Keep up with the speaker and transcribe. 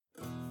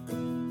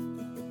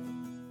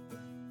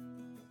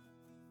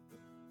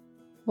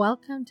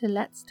Welcome to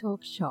Let's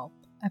Talk Shop,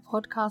 a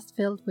podcast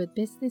filled with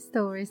business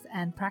stories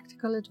and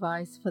practical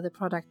advice for the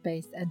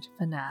product-based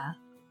entrepreneur.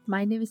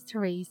 My name is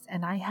Therese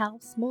and I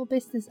help small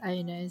business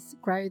owners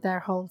grow their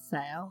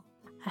wholesale.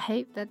 I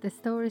hope that the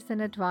stories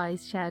and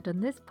advice shared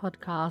on this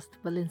podcast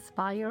will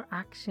inspire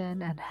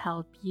action and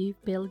help you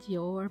build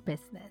your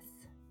business.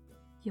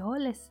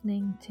 You're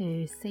listening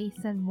to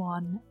Season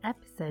 1,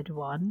 Episode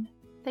 1.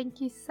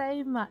 Thank you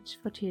so much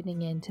for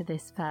tuning in to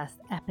this first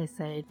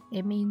episode.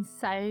 It means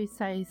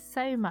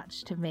so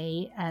much to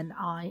me, and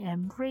I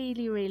am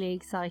really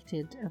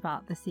excited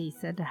about the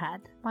season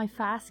ahead. My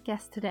first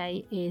guest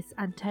today is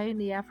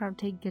Antonia from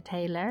Tinker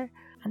Tailor.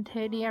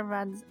 Antonia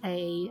runs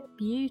a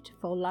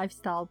beautiful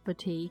lifestyle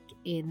boutique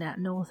in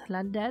North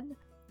London,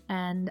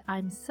 and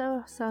I'm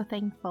so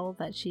thankful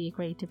that she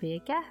agreed to be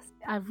a guest.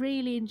 I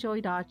really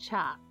enjoyed our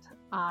chat.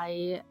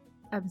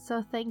 I'm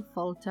so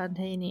thankful to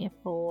Antonia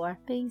for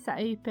being so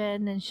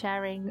open and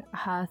sharing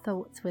her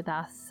thoughts with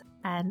us,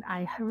 and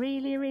I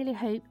really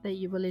hope that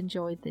you will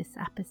enjoy this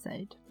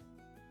episode.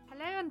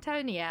 Hello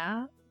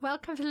Antonia,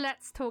 welcome to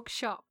Let's Talk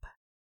Shop.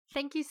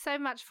 Thank you so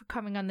much for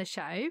coming on the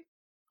show.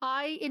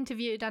 I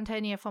interviewed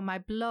Antonia for my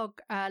blog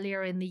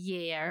earlier in the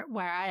year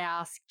where I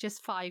asked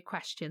just 5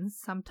 questions,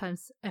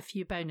 sometimes a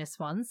few bonus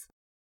ones.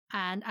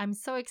 And I'm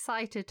so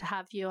excited to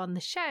have you on the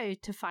show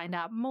to find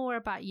out more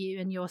about you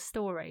and your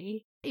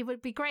story. It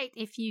would be great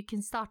if you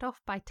can start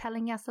off by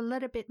telling us a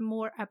little bit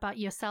more about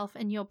yourself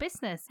and your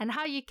business and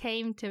how you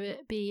came to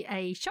be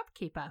a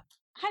shopkeeper.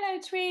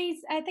 Hello,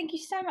 Therese. Thank you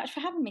so much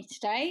for having me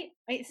today.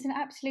 It's an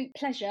absolute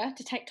pleasure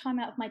to take time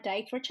out of my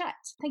day for a chat.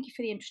 Thank you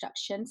for the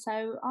introduction.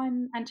 So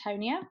I'm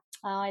Antonia.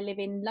 I live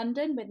in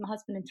London with my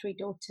husband and 3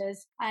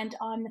 daughters, and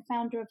I'm the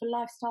founder of a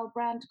lifestyle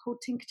brand called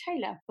Tinker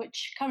Tailor,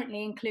 which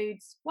currently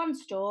includes 1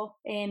 store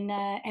in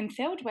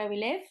Enfield where we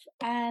live,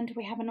 and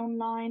we have an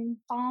online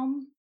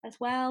farm as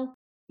well.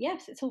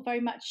 Yes, it's all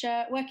very much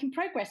work in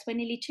progress. We're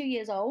nearly 2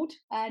 years old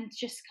and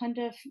just kind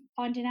of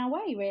finding our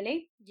way,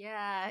 really.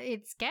 Yeah,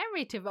 it's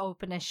scary to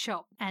open a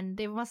shop, and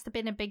it must have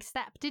been a big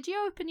step. Did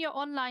you open your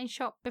online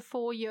shop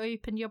before you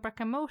opened your brick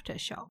and mortar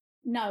shop?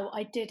 No,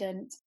 I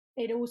didn't.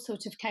 It all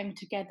sort of came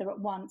together at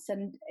once.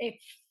 And if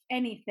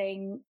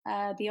anything,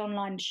 the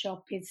online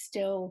shop is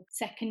still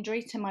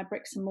secondary to my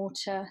bricks and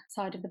mortar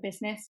side of the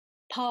business.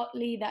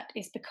 Partly that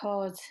is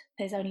because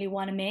there's only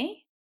one of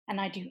me and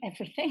I do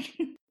everything.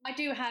 I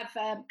do have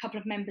a couple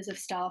of members of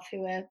staff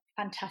who are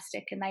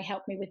fantastic and they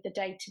help me with the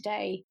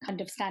day-to-day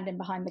kind of standing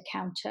behind the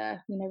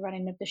counter,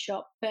 running of the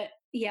shop. But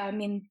yeah, I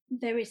mean,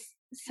 there is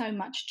so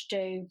much to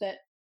do that,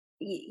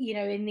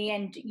 in the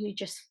end, you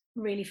just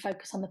really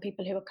focus on the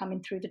people who are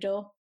coming through the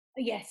door.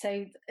 Yeah,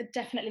 so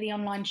definitely the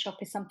online shop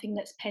is something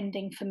that's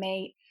pending for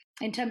me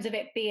in terms of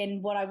it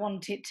being what I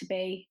want it to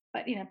be,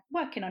 but,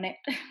 working on it.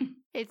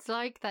 It's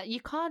like that.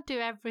 You can't do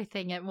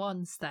everything at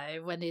once,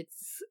 though, when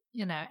it's,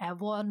 a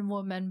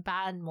one-woman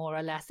band, more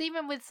or less.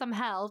 Even with some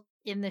help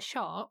in the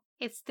shop,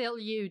 it's still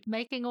you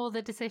making all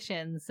the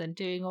decisions and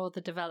doing all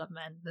the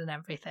development and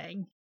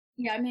everything.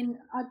 Yeah, I mean,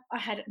 I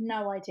had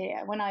no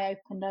idea. When I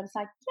opened, I was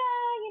like,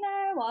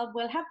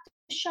 we'll have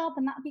the shop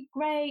and that'd be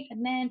great.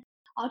 And then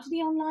I'll do the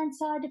online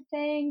side of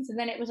things. And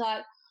then it was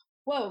like,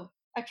 whoa,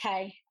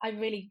 okay, I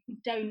really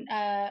don't,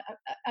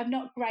 I'm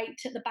not great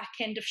at the back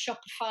end of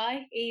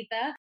Shopify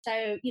either.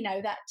 So,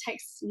 that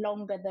takes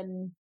longer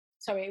than,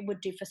 it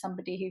would do for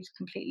somebody who's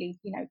completely,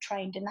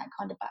 trained in that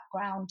kind of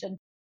background. And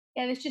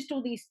yeah, there's just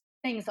all these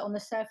things that on the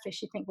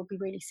surface you think would be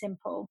really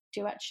simple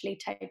do actually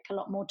take a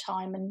lot more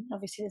time. And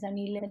obviously there's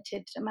only a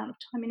limited amount of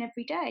time in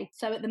every day.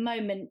 So at the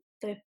moment,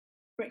 the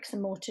bricks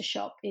and mortar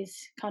shop is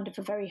kind of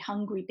a very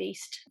hungry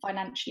beast,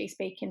 financially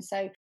speaking.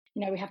 So,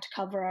 we have to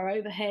cover our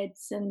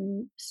overheads.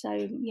 And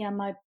so, yeah,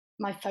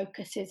 my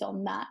focus is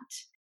on that.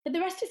 But the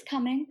rest is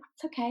coming.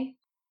 It's okay.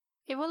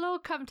 It will all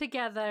come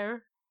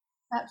together.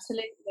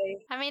 Absolutely.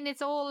 I mean,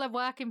 it's all a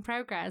work in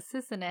progress,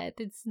 isn't it?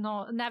 It's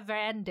not never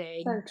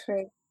ending. So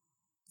true.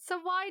 So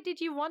why did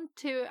you want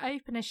to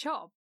open a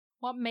shop?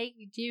 What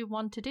made you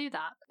want to do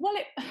that? Well,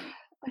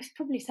 it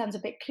probably sounds a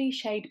bit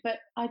cliched, but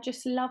I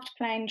just loved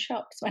playing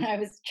shops when I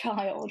was a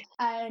child.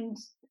 And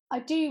I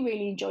do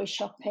really enjoy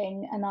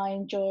shopping, and I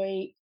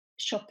enjoy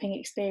shopping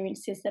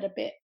experiences that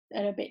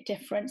are a bit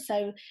different.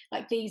 So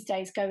like these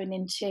days going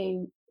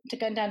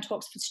down to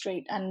Oxford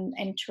Street and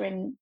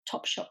entering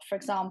Topshop, for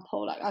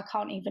example, like I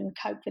can't even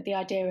cope with the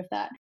idea of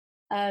that.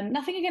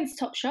 Nothing against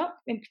Topshop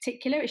in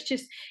particular. It's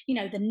just,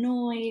 the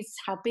noise,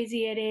 how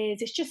busy it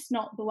is. It's just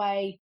not the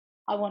way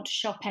I want to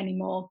shop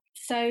anymore.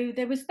 So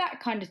there was that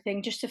kind of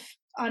thing, just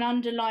an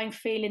underlying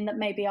feeling that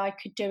maybe I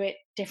could do it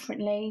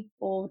differently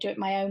or do it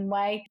my own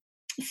way.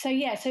 So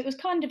yeah, so it was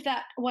kind of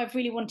that, I've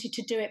really wanted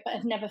to do it, but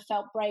had never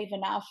felt brave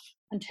enough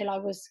until I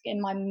was in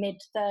my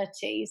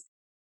mid-30s.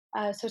 So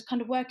I was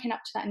kind of working up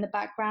to that in the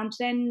background.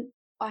 Then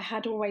I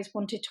had always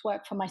wanted to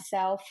work for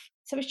myself.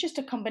 So it's just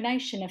a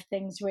combination of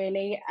things,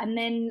 really. And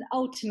then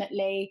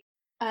ultimately,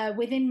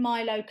 within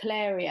my local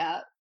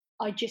area,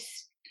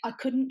 I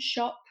couldn't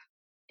shop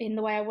in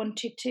the way I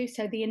wanted to.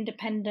 So the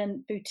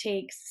independent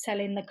boutiques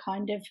selling the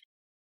kind of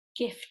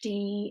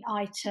gifty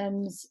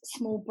items,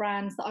 small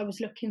brands that I was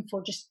looking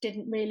for just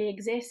didn't really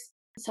exist.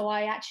 So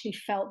I actually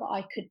felt that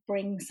I could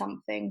bring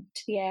something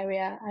to the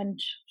area and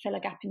fill a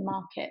gap in the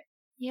market.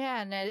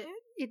 Yeah, and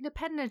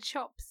independent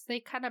shops,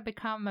 they kind of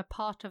become a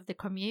part of the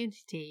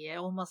community,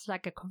 almost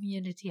like a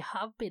community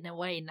hub in a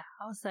way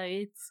now. So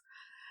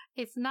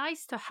it's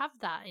nice to have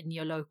that in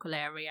your local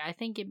area. I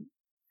think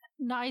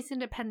nice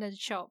independent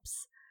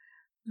shops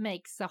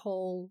makes the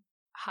whole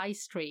high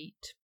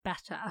street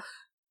better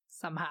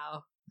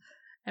somehow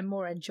and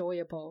more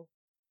enjoyable.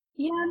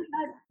 Yeah,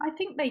 I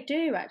think they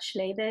do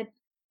actually. They're,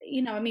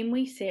 I mean,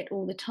 we see it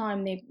all the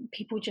time.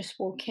 People just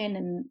walk in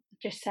and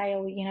just say,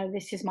 oh,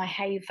 this is my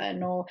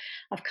haven, or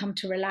I've come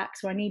to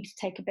relax, or I need to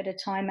take a bit of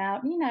time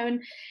out,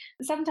 and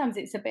sometimes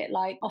it's a bit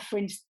like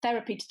offering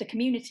therapy to the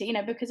community,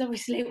 because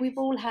obviously we've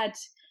all had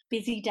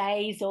busy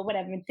days or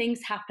whatever, and things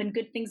happen,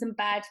 good things and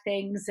bad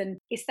things. And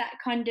it's that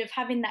kind of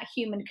having that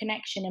human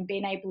connection and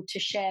being able to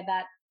share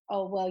that,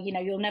 oh, well,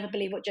 you'll never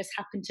believe what just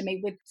happened to me,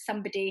 with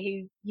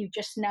somebody who you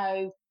just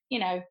know,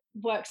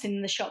 works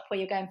in the shop where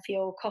you're going for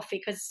your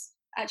coffee, because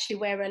actually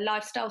we're a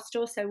lifestyle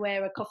store, so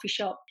we're a coffee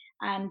shop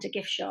and a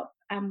gift shop,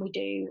 and we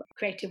do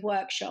creative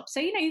workshops. So,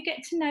 you get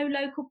to know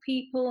local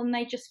people, and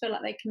they just feel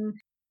like they can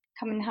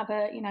come and have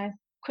a,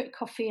 quick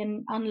coffee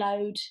and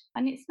unload.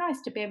 And it's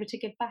nice to be able to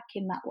give back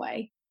in that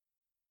way.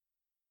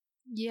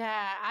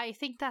 Yeah, I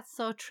think that's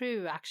so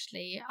true,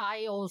 actually.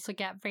 I also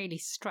get really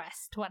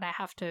stressed when I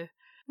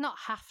not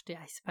have to,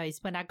 I suppose,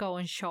 when I go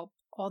and shop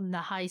on the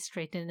high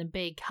street in a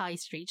big high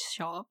street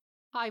shop.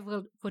 I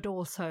would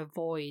also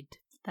avoid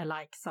the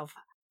likes of,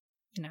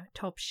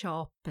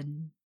 Topshop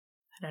and,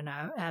 I don't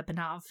know, Urban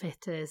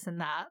Outfitters and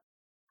that.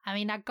 I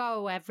mean, I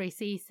go every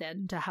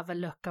season to have a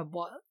look at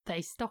what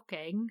they're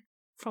stocking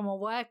from a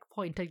work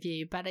point of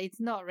view, but it's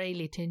not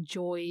really to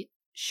enjoy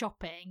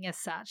shopping as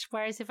such.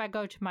 Whereas if I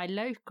go to my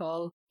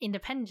local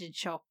independent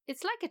shop,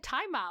 it's like a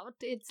timeout.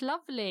 It's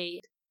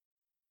lovely.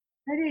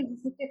 It is.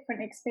 It's a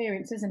different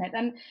experience, isn't it?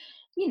 And,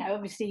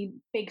 obviously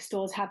big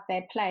stores have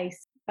their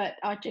place, but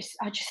I just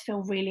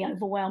feel really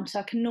overwhelmed. So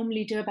I can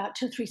normally do about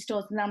 2 or 3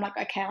 stores, and then I'm like,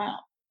 okay,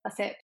 that's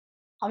it.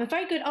 I'm a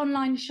very good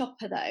online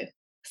shopper though.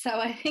 So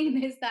I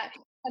think there's that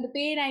kind of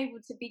being able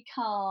to be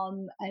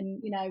calm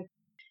and,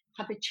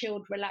 have a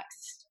chilled,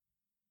 relaxed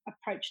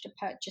approach to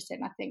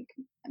purchasing, I think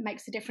it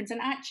makes a difference. And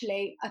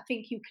actually, I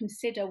think you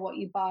consider what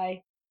you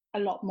buy a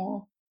lot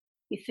more.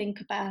 You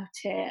think about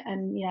it,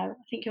 and, I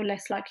think you're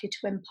less likely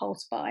to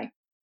impulse buy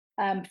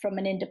from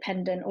an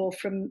independent, or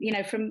from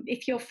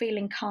if you're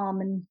feeling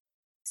calm and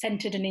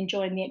centered and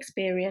enjoying the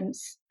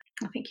experience.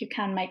 I think you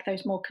can make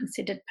those more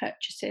considered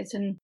purchases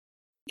and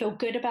feel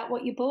good about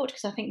what you bought,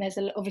 because I think there's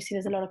a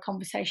lot of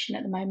conversation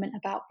at the moment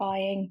about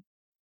buying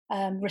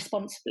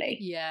responsibly.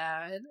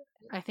 Yeah,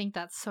 I think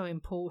that's so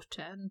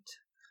important.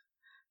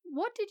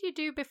 What did you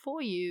do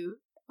before you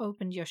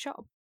opened your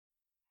shop?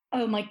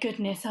 Oh my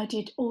goodness, I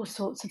did all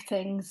sorts of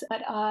things.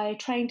 But I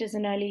trained as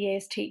an early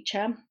years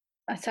teacher.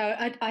 So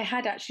I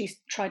had actually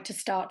tried to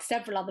start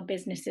several other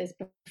businesses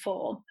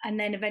before. And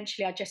then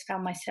eventually I just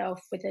found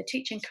myself with a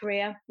teaching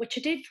career, which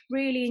I did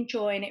really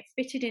enjoy, and it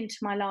fitted into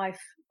my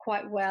life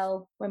quite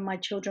well when my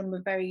children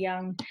were very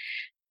young.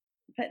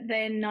 But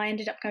then I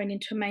ended up going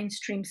into a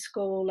mainstream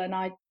school, and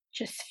I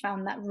just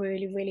found that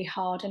really, really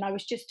hard. And I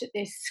was just at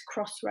this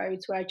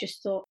crossroads where I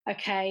just thought,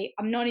 okay,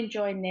 I'm not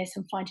enjoying this.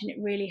 I'm finding it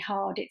really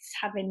hard. It's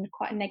having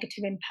quite a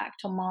negative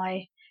impact on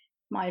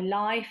my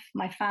life,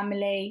 my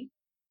family.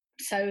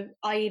 So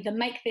I either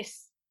make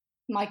this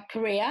my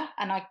career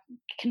and I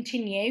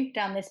continue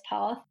down this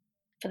path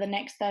for the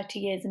next 30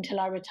 years until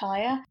I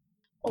retire,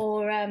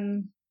 or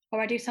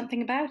I do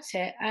something about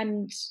it.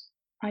 And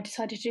I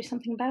decided to do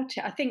something about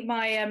it. I think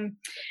my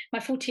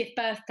 40th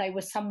birthday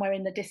was somewhere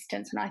in the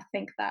distance, and I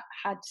think that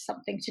had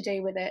something to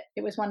do with it.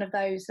 It was one of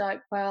those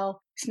like,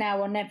 well, it's now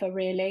or never,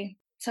 really.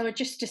 So I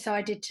just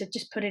decided to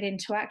just put it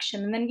into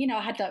action. And then,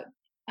 I had that,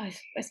 I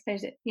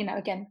suppose it,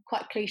 again,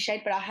 quite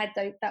cliched, but I had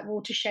that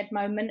watershed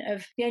moment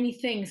of the only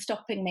thing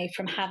stopping me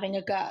from having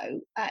a go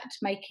at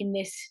making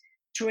this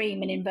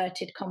dream in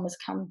inverted commas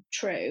come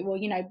true, or,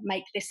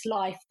 make this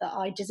life that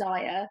I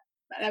desire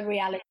a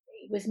reality,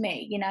 was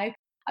me.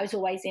 I was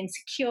always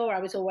insecure. I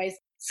was always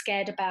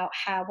scared about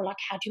how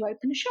do you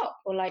open a shop?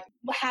 Or like,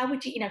 how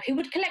would you, who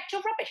would collect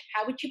your rubbish?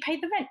 How would you pay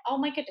the rent? Oh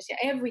my goodness,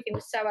 everything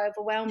was so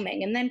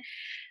overwhelming. And then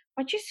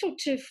I just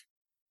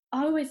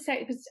I always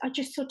say I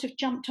just sort of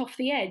jumped off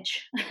the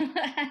edge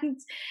and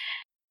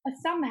I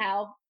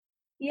somehow,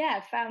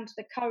 found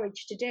the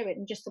courage to do it,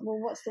 and just thought,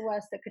 well, what's the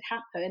worst that could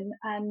happen?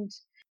 And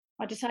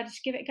I decided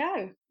to give it a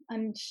go,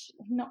 and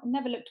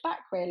never looked back,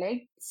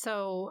 really.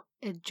 So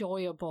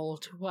enjoyable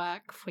to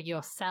work for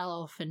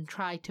yourself and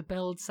try to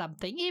build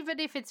something, even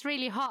if it's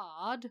really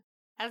hard,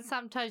 and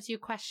sometimes you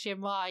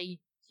question why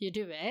you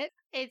do it.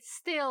 It's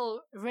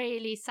still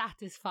really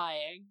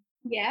satisfying.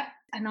 Yeah,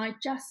 and I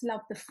just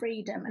love the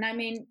freedom. And I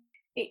mean,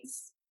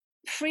 it's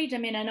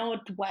freedom in an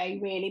odd way,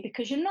 really,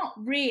 because you're not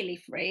really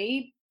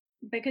free,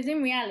 because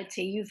in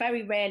reality, you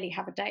very rarely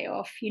have a day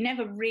off. You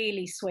never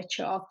really switch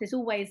off. There's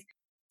always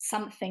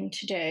something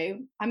to do.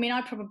 I mean,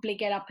 I probably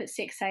get up at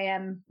 6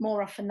 a.m.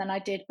 more often than I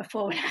did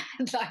before when I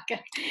had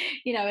like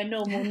a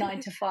normal 9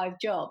 to 5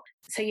 job.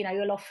 So,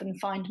 you'll often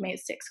find me at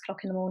 6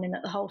 o'clock in the morning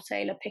at the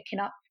wholesaler picking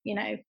up,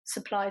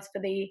 supplies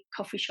for the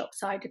coffee shop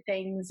side of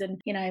things,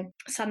 and,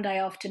 Sunday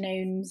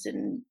afternoons,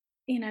 and,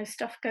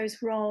 stuff goes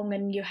wrong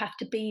and you have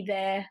to be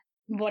there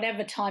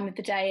whatever time of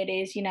the day it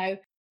is,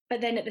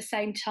 but then at the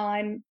same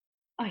time,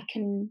 I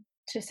can,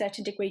 to a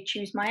certain degree,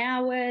 choose my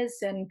hours,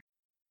 and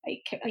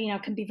I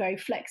can be very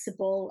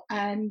flexible,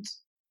 and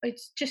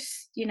it's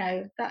just,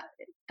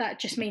 that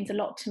just means a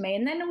lot to me.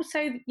 And then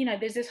also,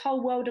 there's this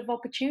whole world of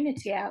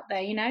opportunity out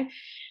there.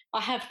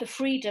 I have the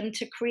freedom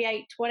to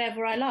create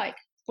whatever I like.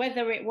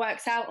 Whether it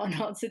works out or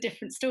not is a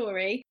different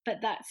story, but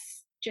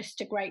that's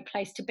just a great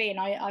place to be, and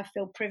I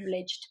feel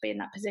privileged to be in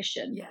that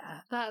position.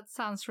 Yeah, that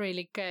sounds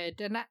really good.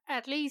 And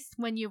at least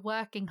when you're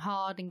working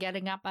hard and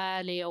getting up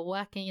early or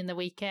working in the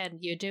weekend,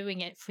 you're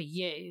doing it for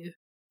you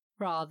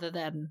rather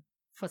than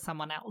for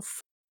someone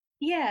else.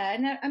 Yeah,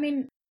 and I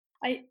mean,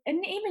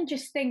 and even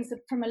just things that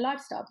from a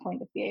lifestyle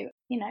point of view,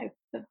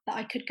 that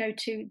I could go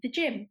to the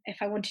gym if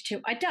I wanted to.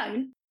 I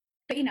don't,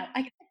 but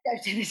I could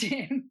go to the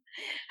gym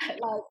at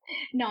like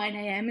 9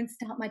 a.m. and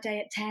start my day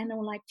at 10,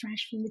 or like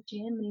fresh from the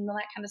gym and all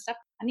that kind of stuff.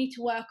 I need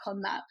to work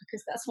on that,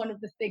 because that's one of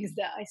the things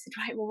that I said,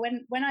 right, well,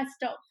 when I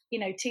stop,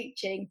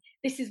 teaching,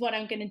 this is what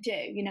I'm going to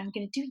do. I'm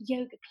going to do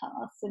yoga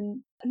class,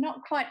 and not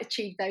quite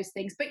achieve those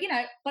things, but,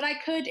 but I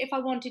could if I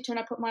wanted to, and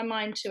I put my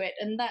mind to it.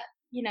 And that,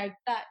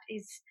 that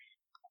is,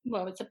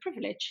 well, it's a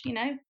privilege,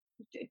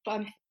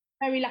 I'm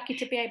very lucky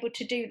to be able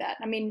to do that.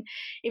 I mean,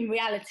 in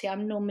reality,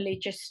 I'm normally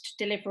just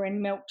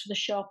delivering milk to the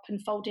shop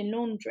and folding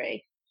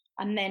laundry,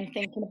 and then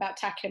thinking about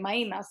tackling my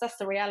emails. That's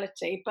the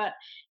reality, but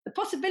the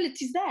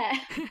possibility's there.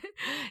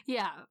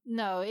 Yeah,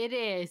 no, it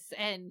is.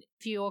 And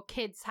if your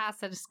kids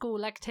has a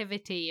school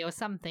activity or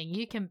something,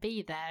 you can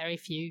be there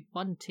if you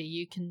want to.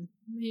 You can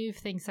move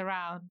things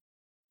around.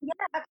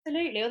 Yeah,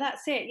 absolutely. Well,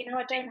 that's it.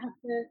 I don't have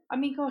to. I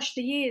mean, gosh,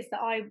 the years that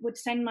I would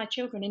send my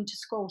children into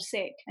school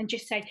sick and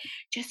just say,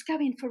 just go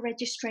in for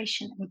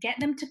registration and get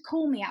them to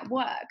call me at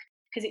work,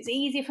 because it's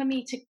easier for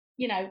me to,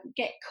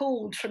 get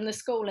called from the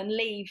school and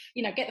leave,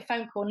 get the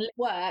phone call and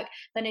work,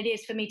 than it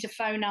is for me to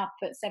phone up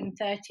at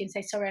 7:30 and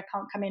say, sorry, I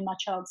can't come in, my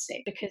child's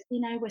sick. Because,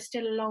 we're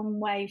still a long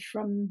way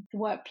from the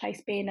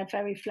workplace being a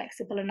very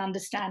flexible and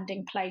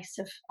understanding place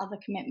of other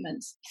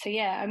commitments. So,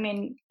 yeah, I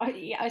mean,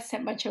 I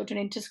sent my children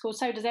into school.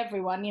 So does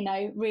everyone,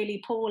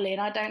 really poorly.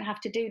 And I don't have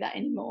to do that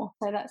anymore.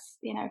 So that's,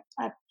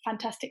 a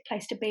fantastic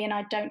place to be. And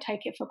I don't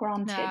take it for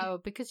granted. No,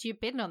 because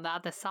you've been on the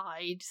other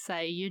side. So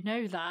you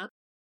know that.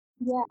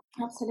 Yeah,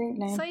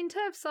 absolutely. So in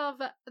terms of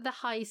the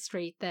high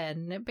street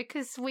then,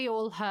 because we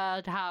all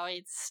heard how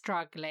it's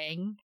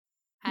struggling,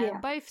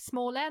 and both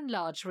small and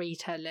large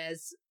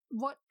retailers,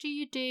 what do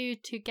you do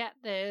to get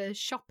the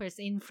shoppers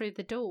in through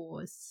the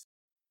doors?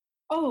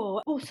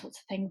 Oh, all sorts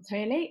of things,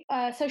 really.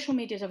 Social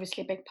media is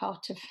obviously a big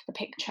part of the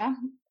picture.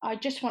 I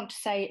just want to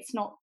say it's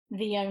not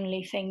the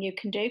only thing you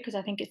can do, because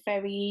I think it's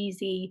very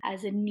easy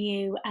as a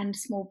new and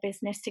small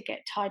business to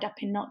get tied up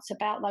in knots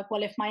about, like,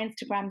 well, if my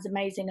Instagram's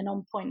amazing and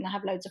on point and I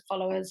have loads of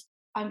followers,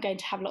 I'm going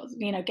to have lots,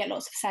 get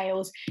lots of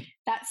sales.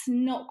 That's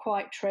not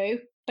quite true,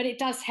 but it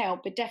does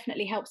help. It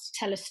definitely helps to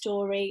tell a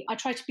story. I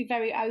try to be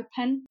very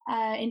open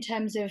in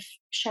terms of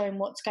showing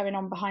what's going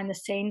on behind the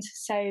scenes.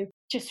 So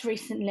just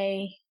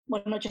recently,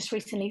 well, not just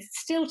recently,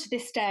 still to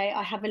this day,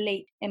 I have a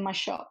leak in my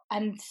shop.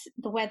 And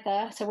the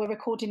weather, so we're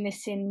recording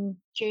this in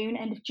June,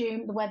 end of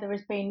June, the weather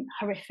has been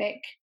horrific.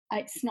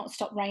 It's not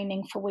stopped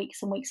raining for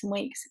weeks and weeks and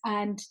weeks.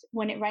 And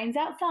when it rains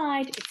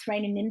outside, it's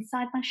raining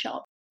inside my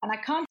shop. And I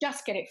can't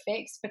just get it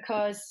fixed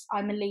because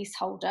I'm a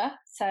leaseholder.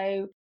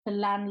 So the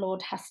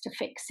landlord has to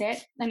fix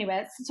it.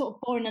 Anyway, it's sort of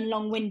boring and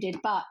long-winded,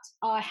 but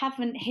I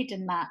haven't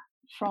hidden that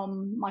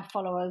from my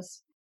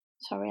followers.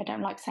 Sorry, I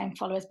don't like saying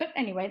followers. But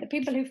anyway, the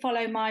people who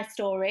follow my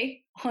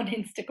story on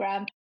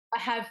Instagram, I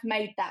have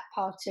made that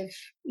part of,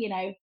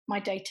 my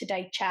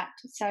day-to-day chat.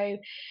 So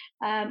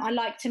I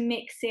like to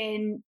mix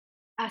in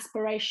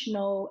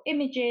aspirational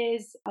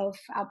images of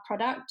our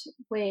product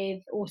with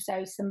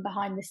also some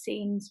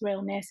behind-the-scenes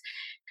realness.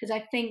 Because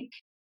I think,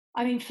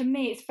 for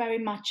me, it's very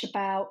much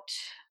about,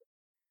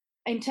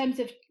 in terms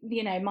of,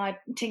 my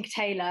Tinker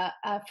Tailor,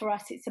 for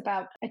us, it's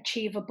about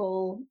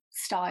achievable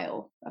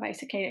style,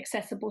 basically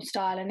accessible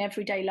style and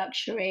everyday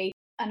luxury.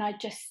 And I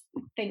just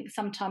think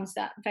sometimes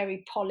that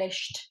very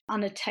polished,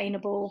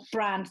 unattainable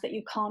brand that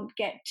you can't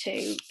get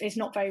to is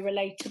not very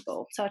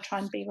relatable. So I try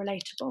and be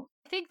relatable.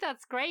 I think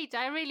that's great.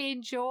 I really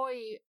enjoy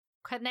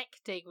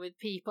connecting with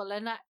people,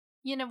 and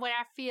where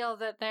I feel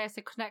that there's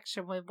a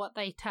connection with what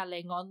they're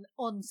telling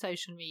on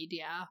social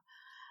media.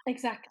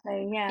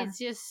 Exactly, yeah. It's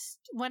just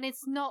when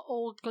it's not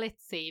all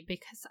glitzy,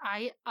 because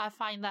I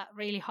find that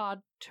really hard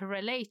to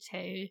relate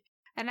to.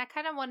 And I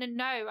kind of want to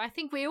know, I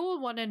think we all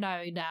want to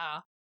know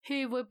now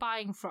who we're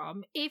buying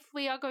from. If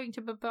we are going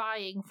to be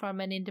buying from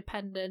an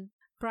independent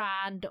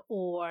brand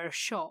or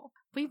shop,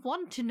 we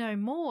want to know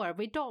more.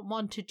 We don't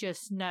want to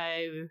just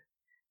know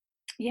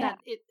that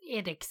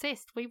it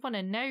exists. We want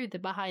to know the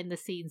behind the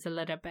scenes a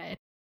little bit.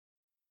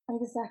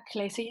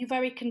 Exactly. So you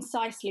very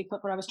concisely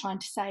put what I was trying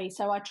to say.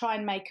 So I try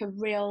and make a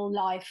real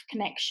life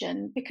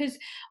connection, because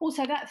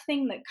also that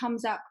thing that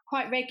comes up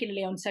quite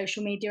regularly on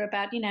social media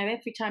about,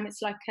 every time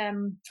it's like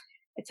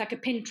a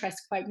Pinterest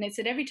quote, and it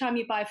said every time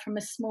you buy from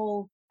a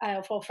small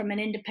or from an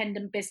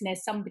independent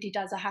business, somebody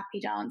does a happy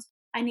dance,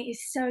 and it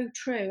is so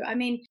true. I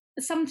mean,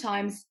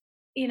 sometimes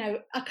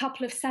a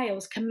couple of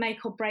sales can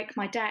make or break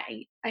my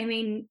day. I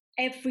mean,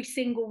 every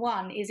single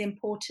one is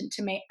important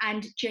to me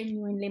and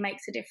genuinely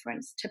makes a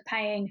difference to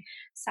paying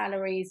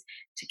salaries,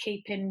 to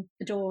keeping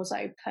the doors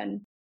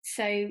open.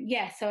 So,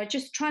 yeah, so I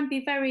just try and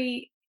be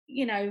very,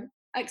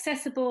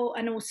 accessible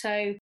and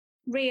also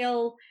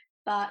real,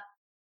 but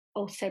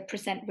also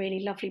present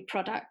really lovely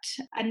product.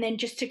 And then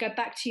just to go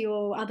back to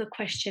your other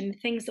question,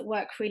 things that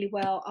work really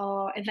well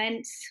are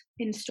events,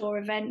 in-store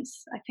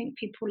events. I think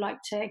people like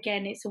to,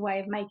 again, it's a way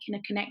of making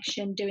a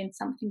connection, doing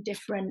something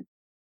different,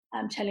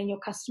 telling your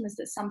customers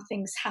that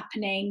something's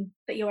happening,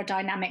 that you're a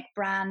dynamic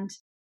brand.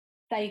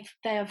 They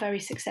are very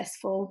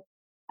successful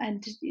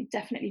and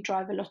definitely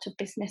drive a lot of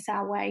business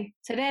our way.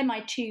 So they're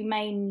my two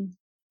main,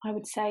 I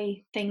would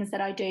say, things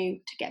that I do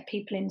to get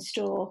people in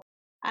store.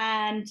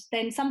 And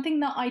then something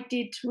that I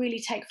did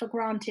really take for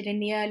granted in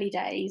the early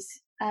days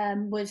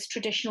was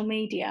traditional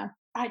media.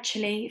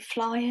 Actually,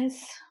 flyers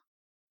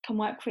can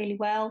work really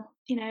well,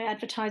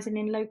 advertising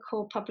in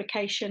local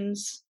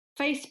publications.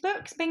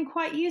 Facebook's been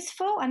quite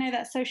useful. I know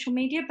that's social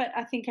media, but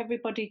I think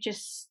everybody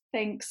just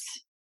thinks,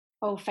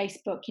 oh,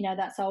 Facebook,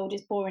 that's old,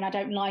 it's boring, I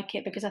don't like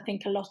it, because I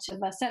think a lot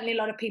of us, certainly a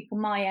lot of people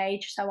my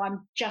age, so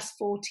I'm just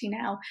 40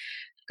 now,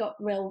 got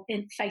real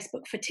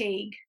Facebook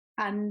fatigue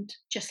and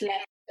just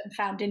left and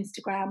found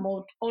Instagram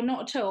or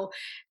not at all,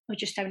 or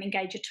just don't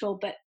engage at all.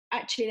 But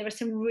actually there are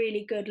some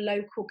really good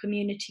local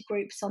community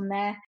groups on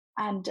there,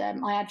 and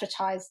I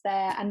advertise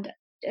there, and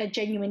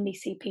genuinely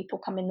see people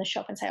come in the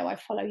shop and say, oh, I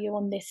follow you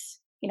on this,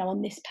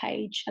 on this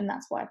page, and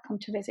that's why I've come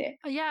to visit.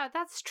 Yeah,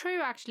 that's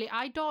true. Actually,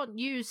 I don't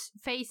use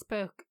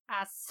Facebook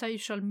as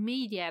social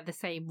media the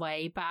same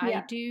way, but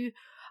yeah.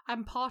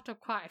 I'm part of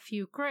quite a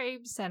few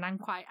groups and I'm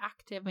quite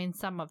active in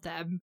some of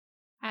them.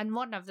 And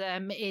one of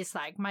them is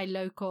like my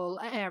local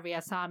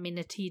area, so I'm in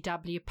a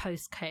TW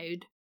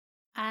postcode.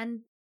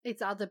 And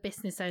it's other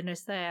business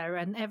owners there,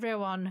 and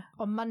everyone,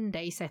 on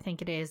Mondays I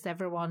think it is,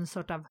 everyone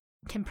sort of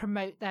can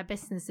promote their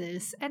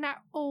businesses. And I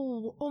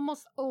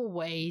almost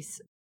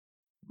always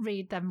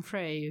read them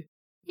through.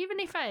 Even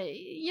if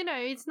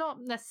it's not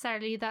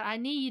necessarily that I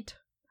need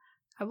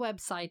a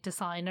website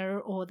designer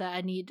or that I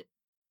need,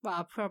 well,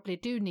 I probably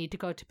do need to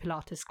go to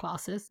Pilates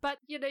classes, but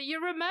you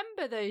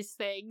remember those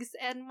things,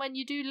 and when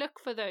you do look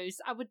for those,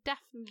 I would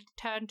definitely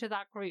turn to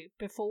that group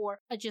before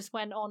I just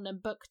went on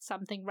and booked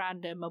something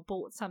random or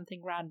bought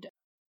something random.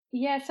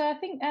 Yeah, so I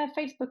think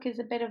Facebook is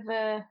a bit of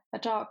a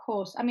dark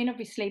horse. I mean,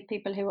 obviously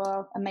people who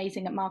are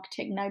amazing at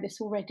marketing know this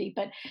already,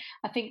 but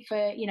I think for,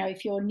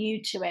 if you're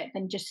new to it,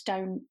 then just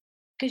don't,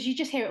 because you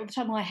just hear it all the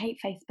time, oh, I hate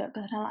Facebook,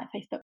 I don't like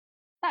Facebook.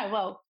 Oh,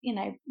 well,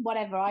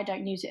 whatever, I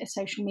don't use it as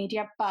social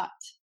media, but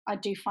I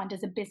do find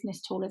as a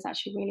business tool is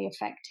actually really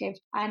effective.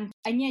 And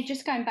yeah,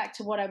 just going back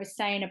to what I was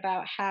saying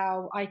about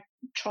how I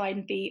try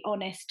and be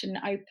honest and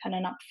open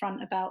and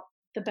upfront about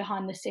the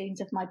behind the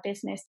scenes of my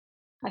business,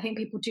 I think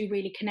people do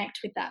really connect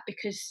with that,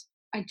 because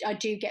I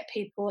do get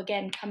people,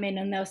 again, come in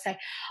and they'll say,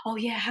 oh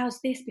yeah, how's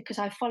this? Because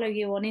I follow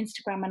you on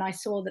Instagram and I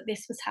saw that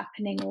this was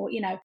happening, or,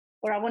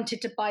 or I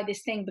wanted to buy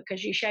this thing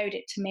because you showed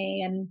it to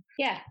me. And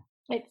yeah,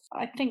 it's,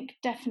 I think,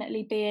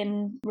 definitely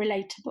being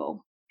relatable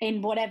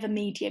in whatever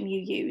medium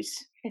you use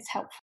is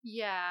helpful.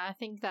 Yeah, I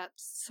think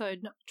that's so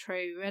not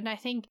true. And I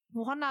think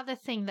one other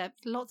thing that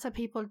lots of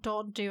people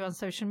don't do on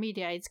social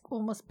media, it's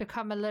almost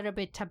become a little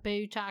bit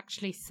taboo to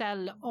actually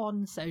sell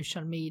on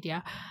social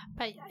media,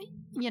 but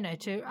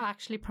to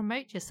actually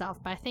promote yourself.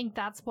 But I think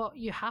that's what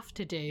you have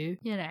to do.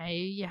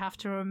 You have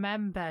to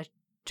remember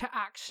to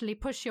actually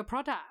push your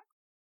product.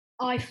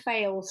 I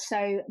fail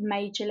so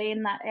majorly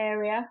in that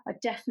area. I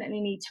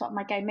definitely need to up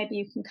my game. Maybe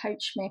you can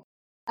coach me.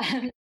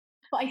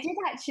 But I did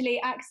actually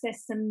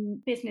access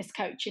some business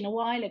coaching a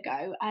while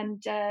ago,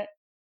 and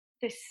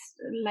this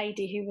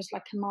lady who was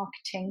like a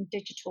marketing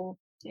digital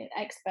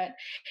expert,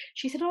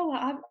 she said, oh,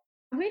 I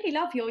really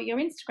love your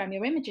Instagram.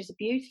 Your images are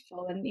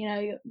beautiful, and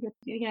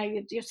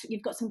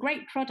you've got some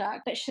great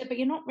product. But she said, but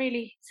you're not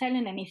really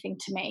selling anything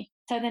to me.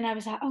 So then I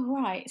was like, oh,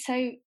 right.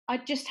 So I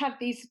just have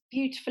these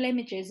beautiful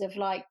images of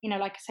like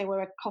I say,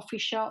 we're a coffee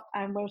shop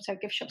and we're also a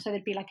gift shop. So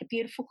there'd be like a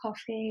beautiful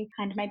coffee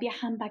and maybe a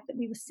handbag that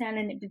we were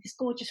selling. It'd be this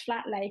gorgeous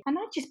flat lay. And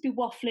I'd just be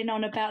waffling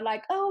on about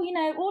like, oh,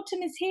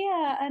 autumn is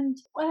here and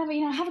whatever,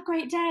 have a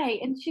great day.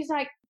 And she's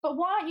like, but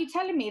why aren't you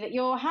telling me that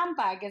your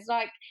handbag is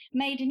like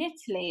made in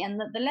Italy and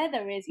that the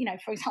leather is,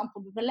 for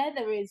example, that the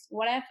leather is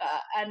whatever,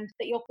 and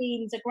that your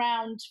beans are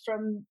ground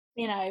from,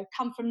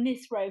 come from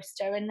this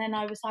roaster? And then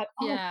I was like,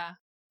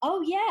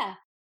 oh yeah,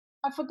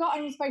 I forgot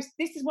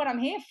this is what I'm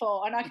here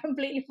for, and I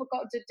completely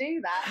forgot to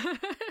do that.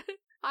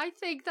 I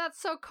think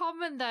that's so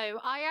common though.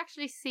 I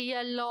actually see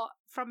a lot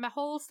from a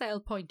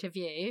wholesale point of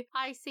view.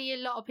 I see a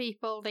lot of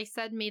people, they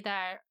send me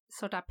their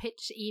sort of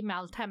pitch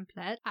email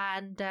template,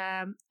 and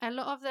a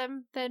lot of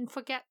them then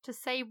forget to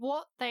say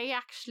what they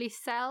actually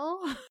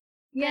sell.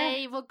 Yeah.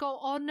 They will go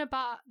on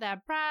about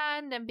their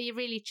brand and be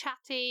really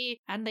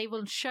chatty, and they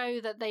will show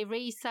that they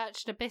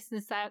researched the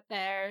business that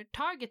they're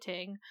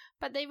targeting,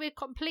 but they will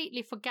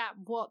completely forget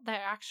what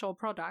their actual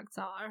products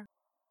are.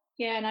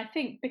 Yeah, and I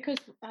think because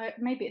I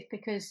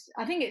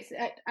think it's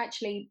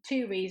actually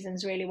two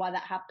reasons really why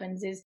that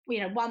happens is,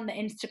 one, that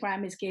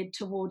Instagram is geared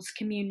towards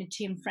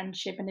community and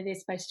friendship, and it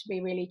is supposed to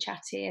be really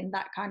chatty and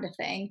that kind of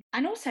thing.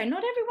 And also,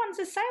 not everyone's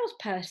a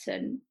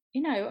salesperson.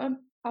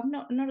 I'm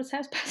not a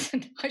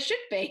salesperson. I should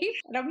be,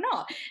 but I'm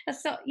not.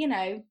 That's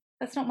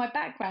not my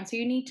background. So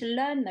you need to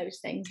learn those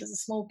things as a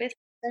small business,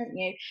 don't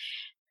you?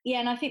 Yeah,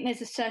 and I think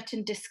there's a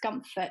certain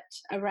discomfort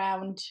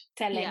around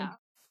selling.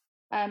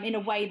 In a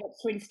way that,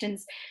 for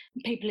instance,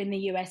 people in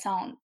the US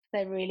aren't.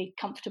 They're really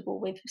comfortable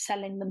with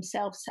selling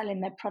themselves,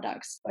 selling their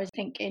products. Whereas I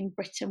think in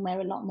Britain,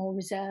 we're a lot more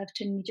reserved,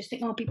 and you just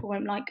think, oh, people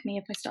won't like me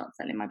if I start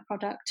selling my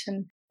product.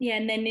 And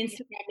and then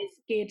Instagram is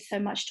geared so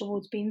much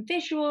towards being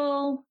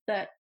visual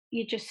that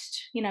you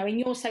just, and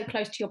you're so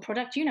close to your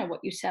product, you know what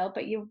you sell,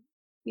 but you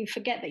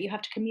forget that you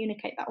have to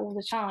communicate that all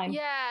the time.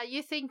 Yeah,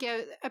 you think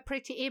a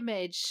pretty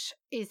image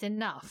is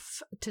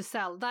enough to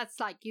sell. That's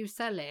like you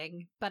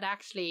selling, but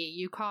actually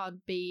you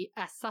can't be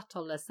as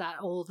subtle as that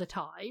all the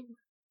time.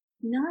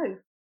 No.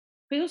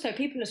 But also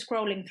people are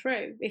scrolling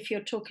through, if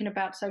you're talking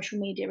about social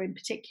media in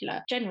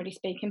particular. Generally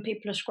speaking,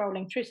 people are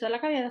scrolling through. So they're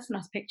like, oh yeah, that's a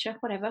nice picture,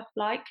 whatever,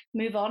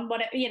 move on,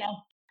 whatever,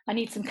 I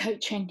need some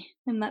coaching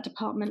in that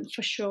department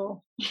for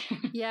sure.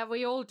 Yeah,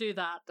 we all do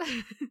that.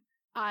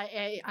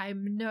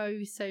 I'm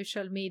no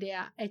social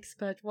media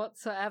expert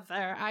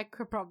whatsoever. I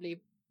could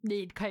probably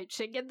need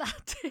coaching in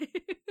that too.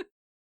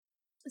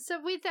 So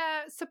with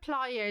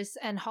suppliers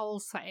and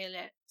wholesale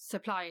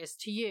suppliers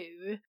to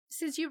you,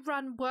 since you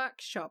run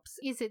workshops,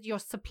 is it your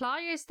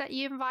suppliers that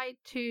you invite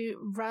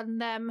to run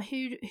them?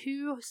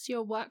 Who's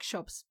your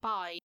workshops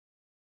by?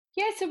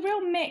 Yeah, it's a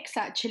real mix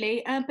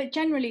actually. But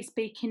generally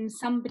speaking,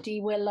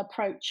 somebody will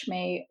approach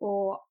me,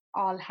 or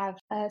I'll have,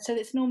 so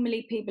it's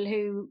normally people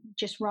who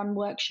just run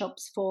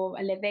workshops for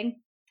a living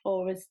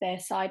or as their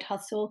side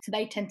hustle. So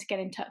they tend to get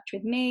in touch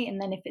with me.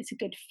 And then if it's a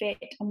good fit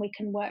and we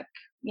can work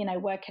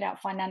it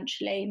out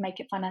financially, make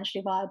it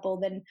financially viable,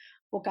 then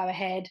we'll go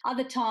ahead.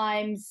 Other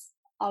times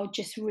I'll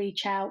just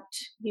reach out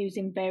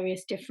using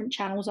various different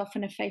channels,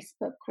 often a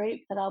Facebook group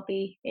that I'll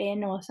be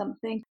in or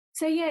something.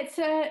 So yeah,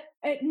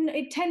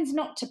 it tends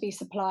not to be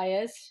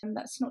suppliers, and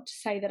that's not to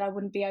say that I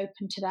wouldn't be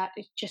open to that.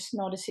 It's just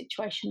not a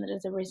situation that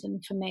has arisen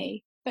for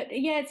me. But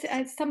yeah,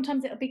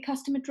 sometimes it'll be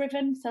customer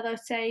driven. So they'll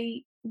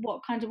say,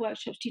 "What kind of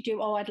workshops do you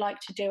do?" "Oh, I'd like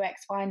to do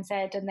X, Y, and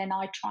Z," and then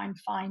I try and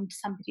find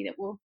somebody that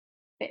will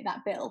fit that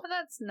bill. Well,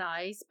 that's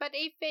nice. But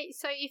if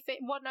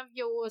one of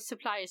your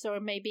suppliers, or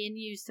maybe a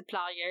new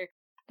supplier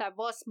that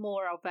was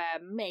more of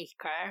a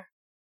maker,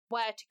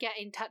 were to get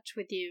in touch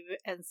with you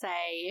and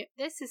say,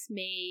 this is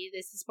me,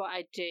 this is what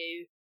I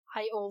do,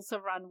 I also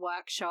run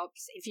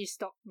workshops, if you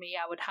stock me,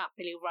 I would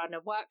happily run a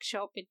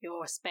workshop in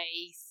your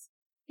space.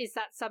 Is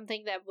that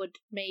something that would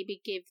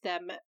maybe give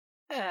them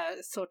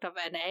sort of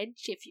an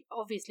edge,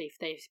 if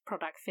their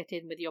product fit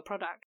in with your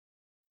product?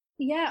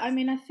 Yeah, I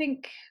mean, I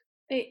think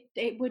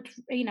it would,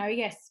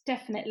 yes,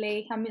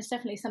 definitely. I mean, it's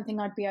definitely something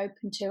I'd be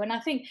open to. And I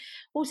think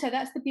also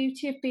that's the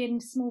beauty of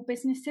being small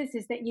businesses,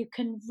 is that you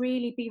can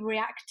really be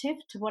reactive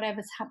to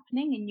whatever's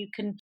happening, and you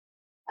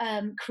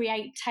can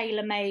create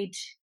tailor-made,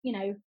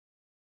 I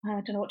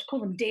don't know what to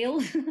call them,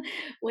 deals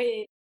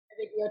with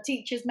your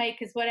teachers,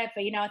 makers, whatever.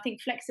 I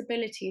think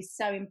flexibility is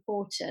so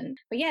important.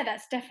 But yeah,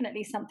 that's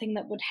definitely something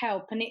that would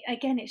help. And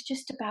it's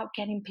just about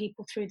getting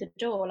people through the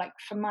door, like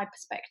from my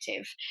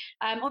perspective.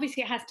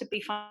 Obviously, it has to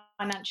be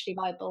financially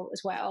viable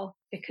as well,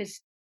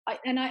 because I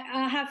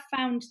have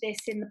found this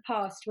in the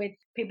past with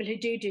people who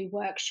do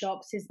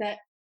workshops, is that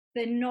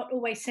they're not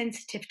always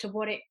sensitive to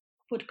what it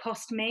would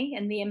cost me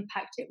and the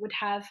impact it would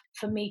have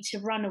for me to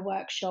run a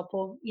workshop,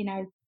 or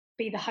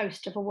be the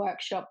host of a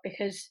workshop,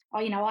 because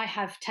I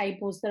have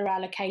tables that are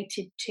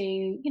allocated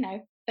to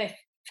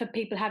for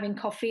people having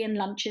coffee and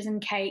lunches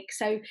and cake,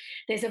 so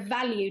there's a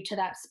value to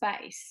that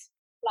space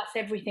plus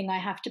everything I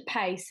have to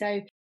pay.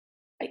 So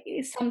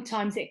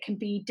sometimes it can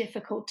be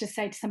difficult to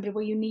say to somebody,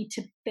 well, you need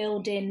to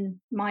build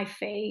in my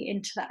fee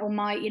into that, or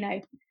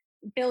my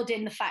build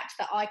in the fact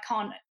that I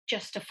can't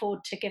just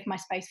afford to give my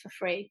space for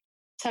free.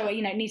 So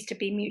it needs to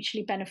be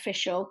mutually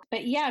beneficial.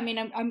 But yeah, I mean,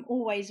 I'm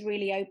always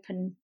really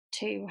open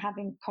to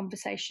having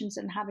conversations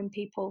and having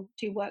people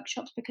do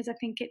workshops, because I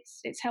think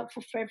it's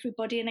helpful for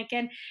everybody. And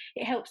again,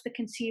 it helps the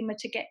consumer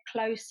to get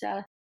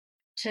closer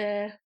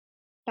to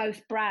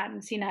both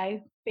brands,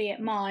 be it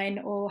mine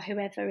or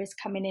whoever is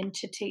coming in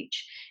to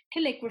teach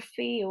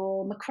calligraphy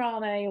or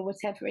macrame or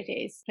whatever it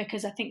is,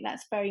 because I think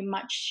that's very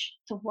much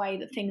the way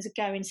that things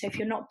are going. So if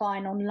you're not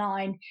buying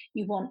online,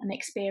 you want an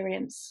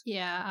experience.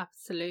 Yeah,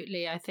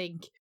 absolutely. I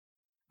think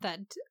that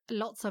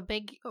lots of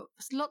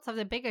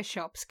the bigger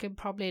shops could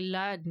probably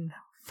learn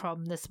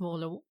from the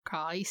smaller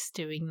guys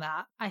doing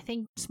that. I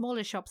think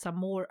smaller shops are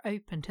more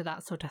open to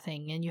that sort of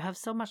thing, and you have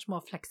so much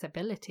more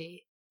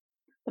flexibility.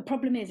 The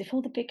problem is, if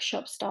all the big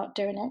shops start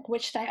doing it,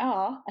 which they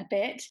are a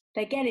bit,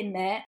 they get in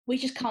there, we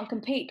just can't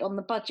compete on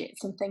the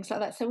budgets and things like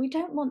that. So we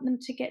don't want them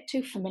to get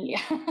too familiar.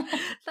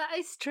 That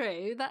is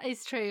true. That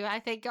is true. I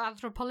think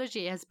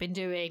Anthropology has been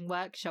doing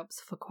workshops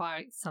for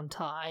quite some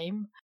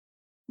time.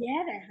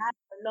 Yeah, they have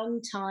for a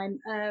long time.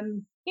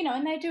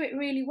 And they do it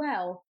really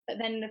well. But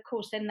then, of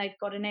course, they've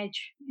got an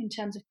edge in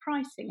terms of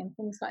pricing and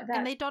things like that.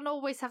 And they don't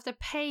always have to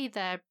pay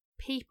their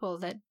people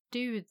that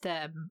do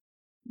them.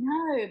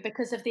 No,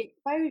 because of the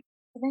exposure.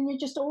 Then you're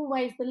just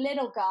always the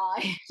little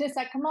guy. Just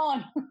like, come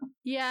on.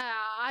 Yeah,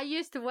 I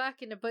used to work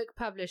in a book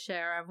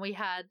publisher, and we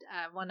had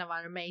one of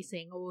our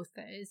amazing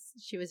authors.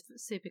 She was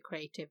super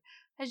creative,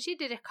 and she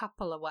did a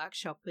couple of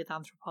workshops with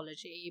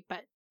Anthropology,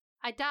 but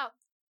I doubt,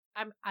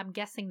 I'm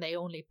guessing they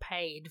only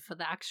paid for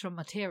the actual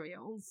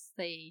materials.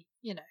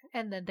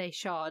 And then they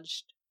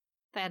charged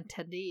the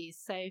attendees,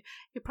 so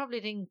it probably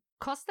didn't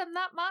cost them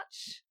that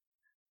much.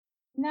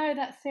 No,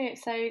 that's it.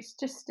 So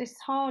it's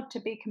hard to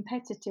be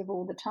competitive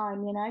all the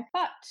time,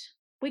 but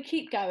we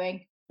keep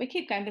going. We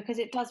keep going because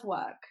it does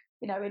work.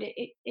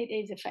 It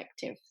is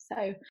effective.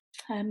 So,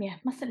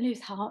 mustn't lose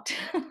heart.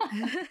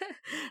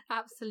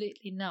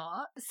 Absolutely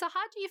not. So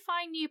how do you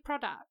find new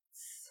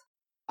products?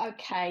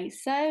 Okay,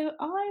 so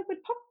I would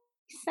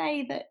probably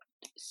say that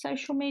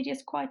social media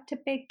is quite a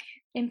big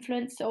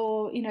influence,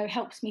 or,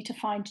 helps me to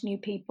find new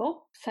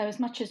people. So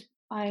as much as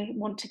I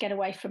want to get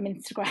away from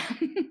Instagram,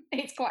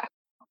 it's quite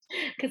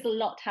because a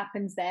lot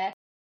happens there.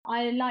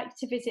 I like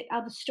to visit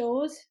other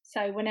stores.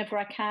 So whenever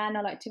I can,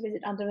 I like to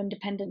visit other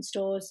independent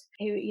stores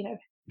who,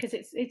 because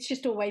it's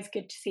just always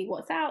good to see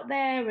what's out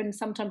there. And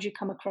sometimes you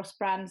come across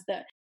brands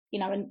that,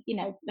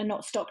 are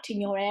not stocked in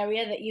your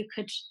area that you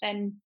could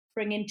then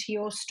bring into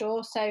your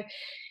store. So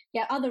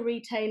yeah, other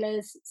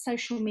retailers,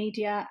 social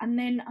media. And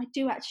then I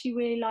do actually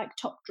really like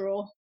Top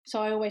Drawer. So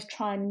I always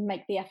try and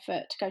make the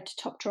effort to go to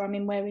Top Drawer. I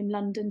mean, we're in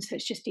London, so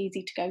it's just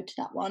easy to go to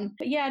that one.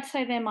 But yeah, I'd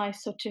say they're my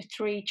sort of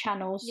 3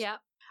 channels. Yeah.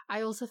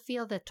 I also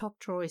feel that Top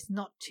Drawer is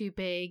not too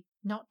big,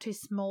 not too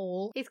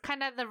small. It's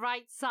kind of the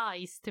right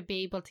size to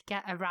be able to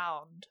get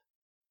around.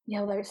 Yeah,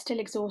 although it's still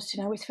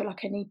exhausting. I always feel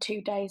like I need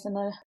 2 days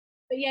But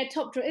yeah,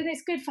 Top Drawer, and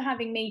it's good for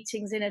having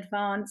meetings in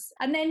advance.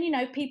 And then,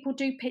 people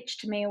do pitch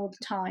to me all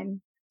the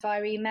time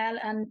via email,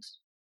 and,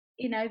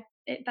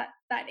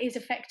 that is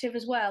effective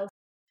as well.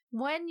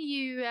 When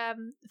you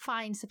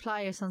find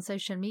suppliers on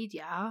social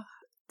media,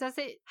 does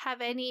it have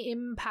any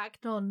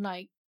impact on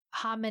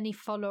how many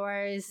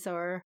followers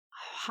or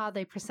how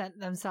they present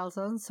themselves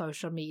on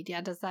social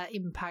media? Does that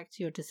impact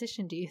your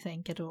decision, do you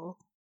think, at all?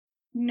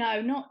 No,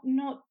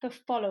 not the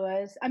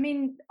followers. I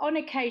mean, on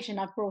occasion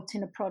I've brought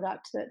in a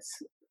product that's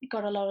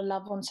got a lot of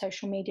love on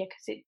social media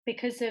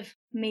because of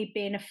me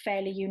being a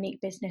fairly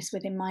unique business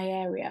within my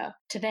area.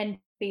 To then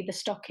be the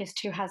stockist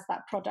who has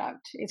that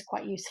product is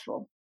quite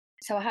useful.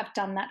 So I have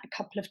done that a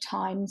couple of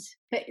times,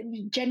 but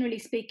generally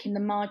speaking,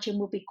 the margin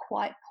will be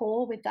quite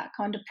poor with that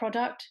kind of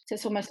product. So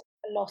it's almost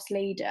a loss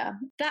leader.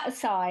 That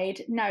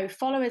aside, no,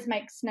 followers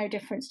makes no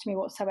difference to me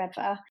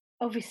whatsoever.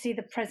 Obviously,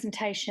 the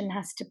presentation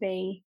has to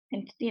be,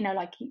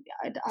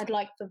 I'd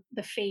like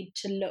the feed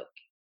to look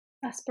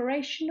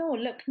aspirational,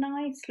 look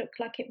nice, look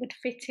like it would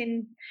fit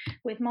in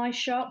with my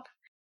shop.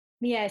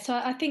 Yeah, so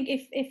I think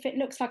if it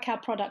looks like our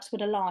products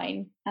would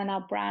align and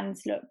our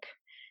brands look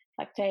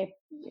like they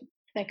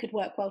could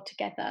work well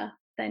together,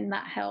 then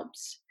that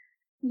helps.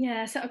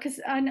 Yeah, so because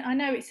I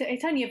know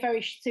it's only a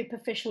very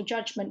superficial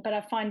judgment, but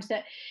I find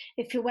that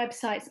if your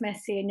website's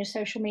messy and your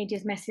social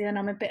media's messy, then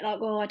I'm a bit like,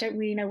 well, I don't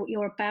really know what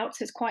you're about.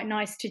 So it's quite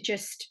nice to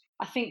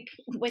I think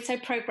we're so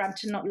programmed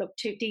to not look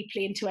too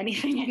deeply into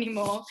anything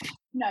anymore.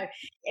 No,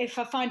 if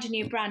I find a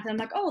new brand, I'm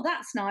like, oh,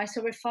 that's nice.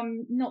 Or if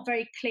I'm not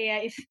very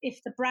clear, if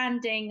the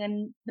branding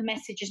and the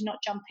message is not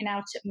jumping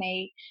out at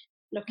me,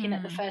 looking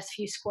at the first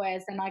few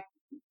squares,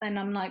 then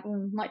I'm like,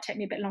 might take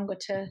me a bit longer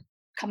to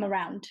come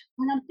around.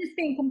 And I'm just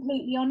being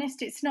completely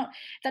honest.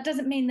 That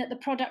doesn't mean that the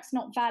product's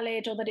not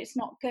valid or that it's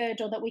not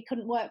good or that we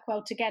couldn't work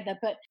well together.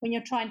 But when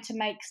you're trying to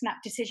make snap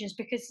decisions,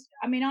 because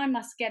I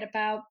must get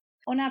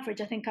on average,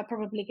 I think I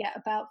probably get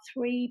about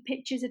 3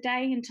 pitches a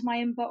day into my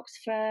inbox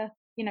for,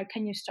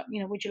 can you stock,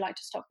 would you like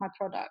to stock my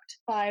product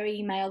via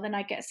email? Then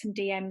I get some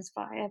DMs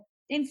via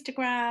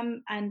Instagram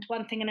and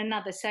one thing and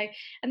another. So,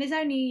 and there's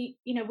only,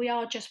 we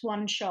are just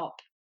one shop.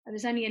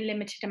 There's only a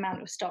limited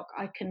amount of stock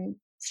I can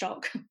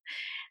stock. So,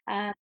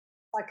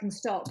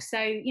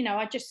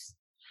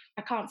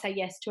 I can't say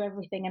yes to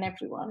everything and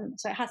everyone.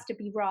 So it has to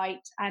be right.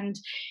 And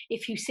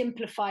if you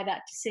simplify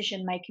that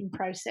decision-making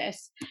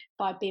process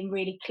by being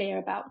really clear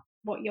about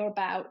what you're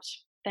about,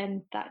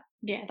 then that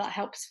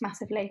helps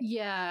massively.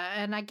 Yeah,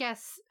 and I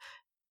guess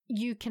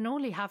you can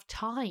only have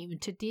time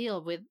to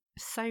deal with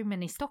so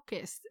many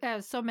stockists,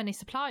 so many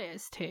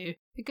suppliers too,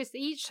 because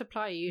each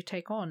supplier you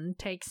take on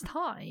takes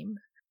time.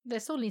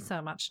 There's only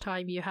so much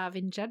time you have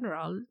in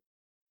general.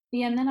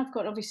 Yeah, and then I've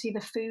got obviously the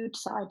food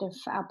side of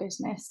our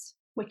business.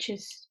 which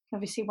is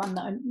obviously one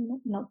that I'm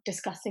not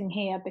discussing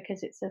here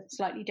because it's a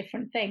slightly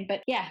different thing.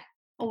 But yeah,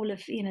 all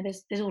of,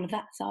 there's all of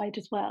that side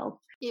as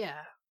well.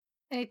 Yeah.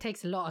 And it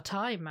takes a lot of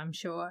time, I'm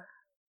sure.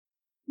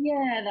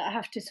 Yeah, that I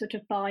have to sort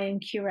of buy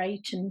and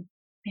curate and,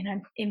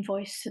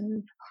 invoice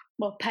and,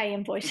 pay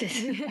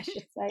invoices, I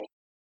should say.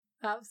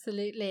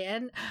 Absolutely.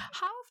 And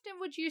how often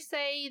would you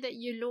say that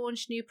you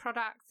launch new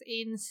products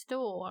in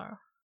store?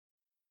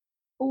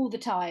 All the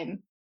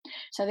time.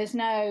 So there's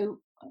no,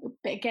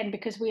 but again,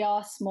 because we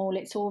are small,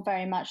 it's all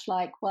very much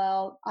like,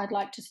 well, I'd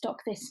like to stock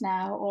this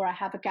now, or I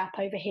have a gap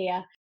over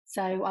here.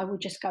 So I will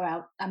just go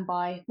out and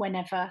buy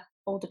whenever,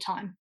 all the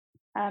time.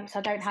 So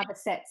I don't have a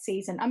set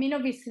season. I mean,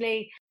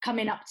 obviously,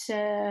 coming up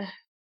to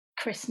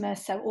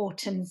Christmas, so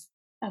autumn's,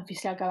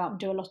 obviously I go out and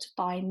do a lot of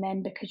buying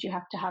then because you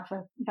have to have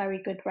a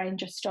very good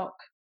range of stock.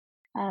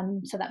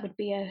 So that would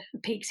be a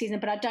peak season,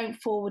 but I don't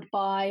forward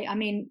buy. I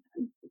mean,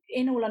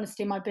 in all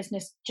honesty, my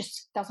business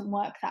just doesn't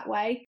work that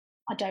way.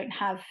 I don't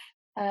have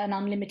an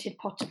unlimited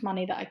pot of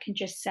money that I can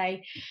just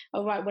say,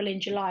 oh, right, well, in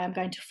July, I'm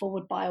going to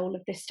forward buy all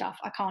of this stuff.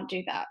 I can't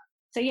do that.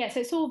 So, yes,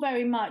 it's all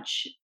very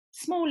much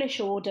smallish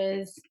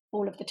orders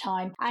all of the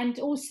time. And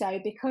also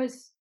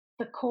because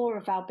the core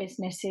of our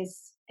business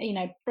is,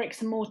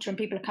 bricks and mortar and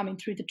people are coming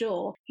through the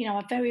door,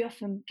 I very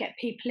often get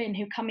people in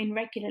who come in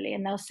regularly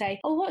and they'll say,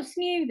 oh, what's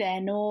new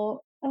then? Or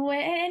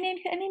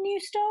any new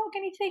stock,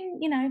 anything,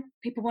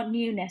 people want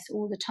newness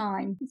all the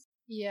time.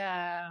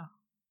 Yeah.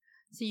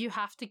 So you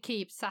have to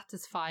keep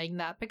satisfying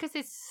that because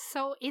it's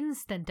so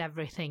instant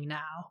everything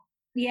now.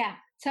 Yeah.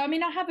 So, I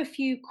mean, I have a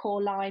few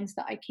core lines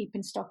that I keep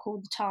in stock all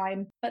the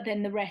time, but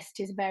then the rest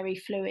is very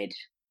fluid.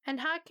 And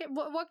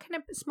what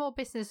can a small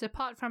business,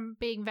 apart from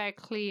being very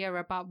clear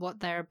about what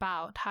they're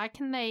about, how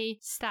can they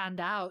stand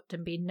out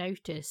and be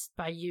noticed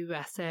by you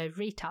as a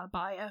retail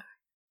buyer?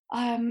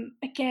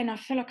 Again, I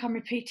feel like I'm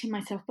repeating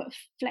myself, but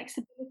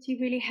flexibility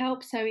really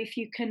helps. So if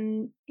you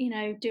can,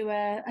 do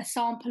a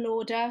sample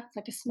order,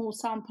 like a small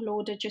sample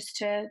order just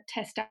to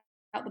test out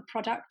the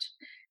product,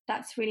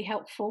 that's really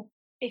helpful.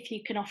 If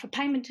you can offer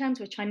payment terms,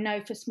 which I know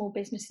for small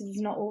businesses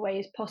is not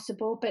always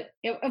possible, but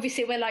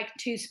obviously we're like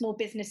two small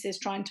businesses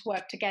trying to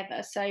work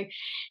together. So,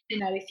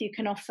 if you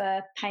can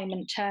offer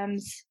payment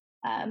terms,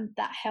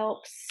 that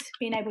helps.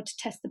 Being able to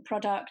test the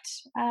product,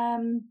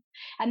 and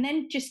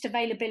then just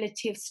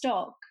availability of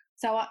stock.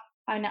 So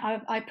I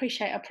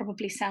appreciate I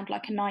probably sound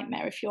like a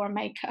nightmare if you're a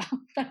maker.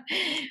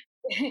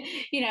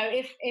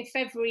 If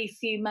every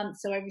few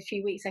months or every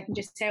few weeks I can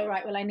just say, all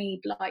right, well, I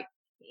need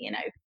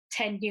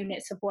 10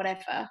 units of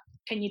whatever,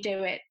 can you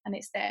do it? And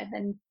it's there,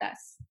 then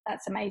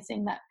that's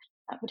amazing. That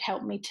would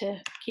help me to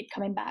keep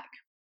coming back,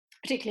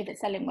 particularly if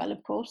it's selling well,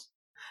 of course.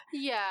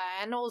 Yeah,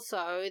 and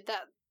also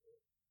that,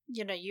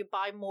 you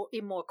buy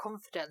more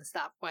confidence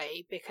that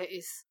way,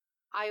 because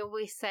I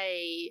always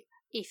say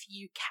if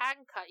you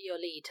can cut your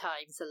lead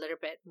times a little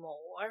bit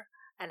more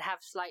and have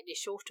slightly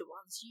shorter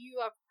ones, you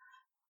are,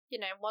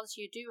 once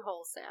you do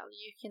wholesale,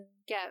 you can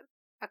get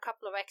a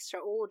couple of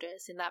extra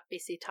orders in that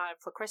busy time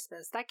for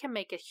Christmas. That can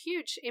make a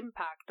huge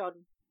impact on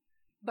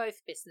both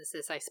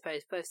businesses, I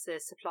suppose, both the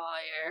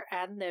supplier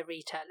and the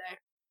retailer.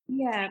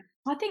 Yeah,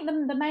 I think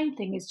the main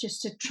thing is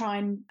just to try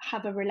and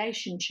have a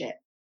relationship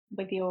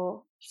with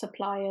your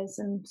suppliers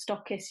and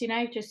stockists,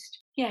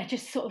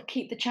 just sort of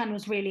keep the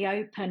channels really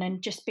open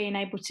and just being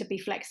able to be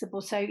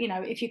flexible. So,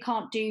 if you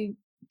can't do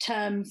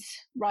terms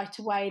right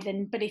away,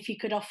 then, but if you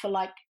could offer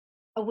like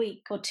a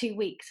week or 2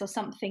 weeks or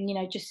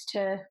something, just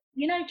to,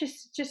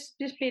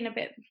 just being a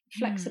bit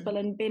flexible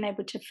and being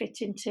able to fit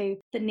into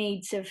the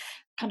needs of,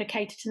 kind of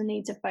cater to the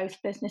needs of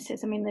both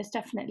businesses. I mean, there's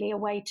definitely a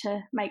way to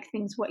make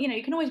things work.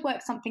 You can always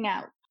work something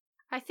out.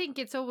 I think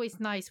it's always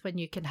nice when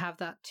you can have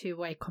that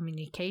two-way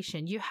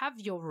communication. You have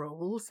your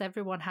rules,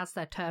 everyone has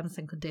their terms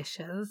and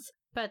conditions,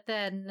 but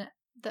then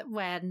that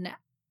when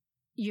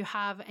you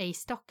have a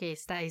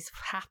stockist that is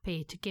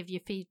happy to give you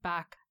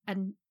feedback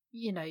and,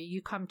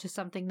 you come to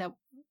something that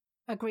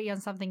agree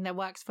on something that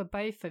works for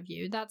both of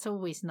you, that's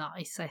always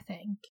nice, I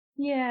think.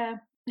 Yeah,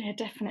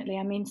 definitely.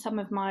 I mean, some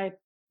of my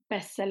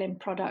best-selling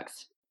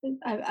products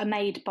are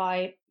made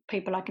by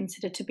people I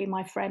consider to be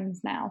my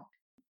friends now,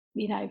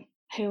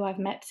 who I've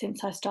met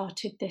since I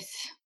started this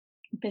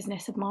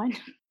business of mine.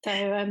 So,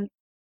 I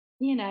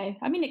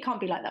mean, it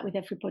can't be like that with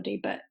everybody,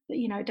 but,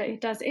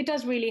 it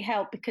does really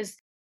help, because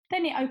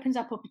then it opens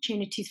up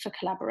opportunities for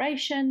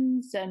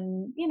collaborations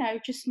and,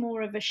 just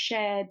more of a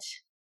shared,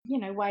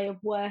 way of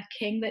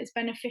working that's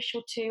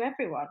beneficial to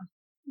everyone.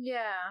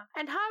 Yeah.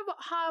 And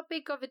how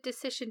big of a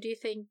decision do you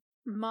think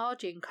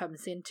margin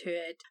comes into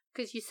it?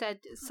 Because you said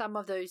some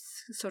of those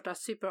sort of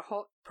super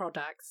hot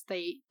products,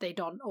 they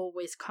don't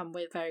always come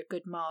with very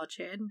good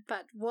margin.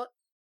 But what?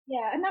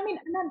 Yeah, and I mean,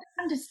 and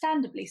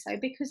understandably so,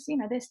 because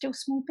they're still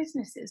small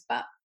businesses.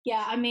 But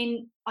yeah, I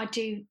mean, I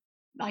do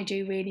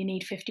really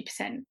need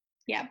 50%.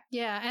 Yeah.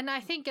 Yeah, and I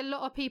think a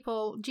lot of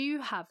people do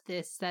have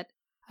this, that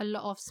a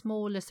lot of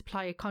smaller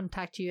suppliers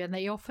contact you and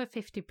they offer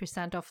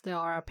 50% off the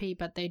RRP,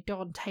 but they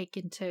don't take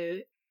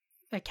into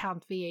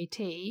account VAT.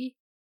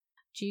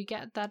 Do you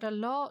get that a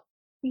lot?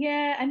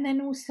 Yeah, and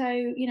then also,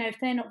 if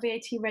they're not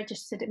VAT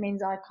registered, it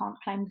means I can't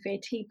claim the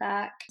VAT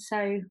back.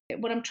 So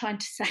what I'm trying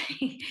to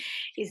say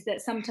is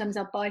that sometimes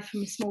I'll buy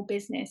from a small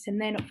business and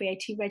they're not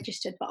VAT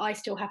registered, but I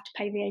still have to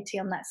pay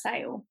VAT on that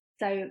sale.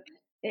 So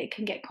it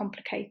can get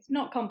complicated.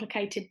 Not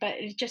complicated, but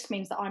it just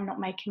means that I'm not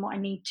making what I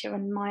need to,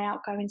 and my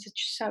outgoings are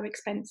just so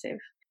expensive,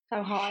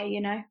 so high.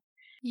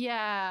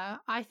 Yeah,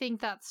 I think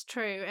that's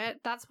true.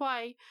 That's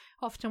why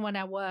often when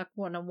I work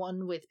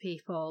one-on-one with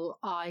people,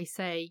 I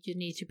say you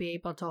need to be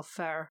able to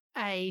offer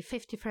a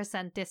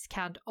 50%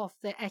 discount off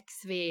the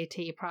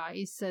ex-VAT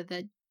price so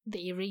that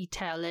the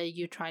retailer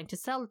you're trying to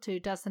sell to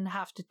doesn't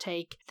have to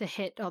take the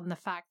hit on the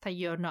fact that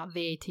you're not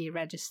VAT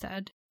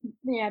registered.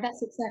 Yeah,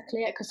 that's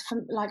exactly it. Because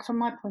from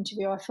my point of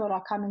view, I feel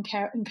like I'm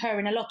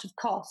incurring a lot of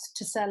cost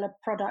to sell a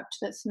product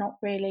that's not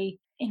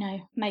really,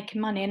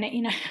 making money. And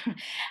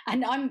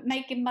and I'm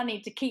making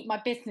money to keep my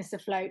business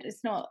afloat.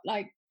 It's not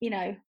like,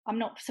 I'm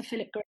not Sir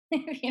Philip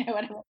Green,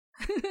 what I mean.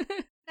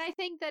 I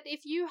think that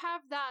if you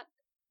have that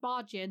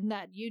margin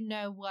that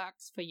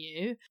works for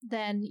you,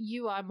 then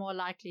you are more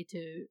likely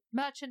to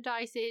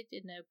merchandise it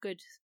in a good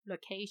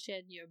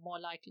location. You're more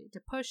likely to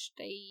push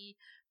the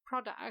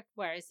product,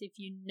 whereas if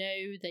you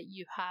know that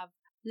you have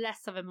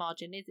less of a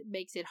margin, it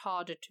makes it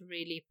harder to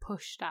really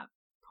push that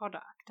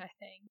product, I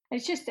think.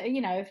 It's just,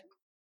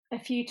 a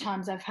few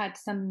times I've had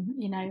some,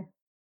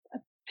 a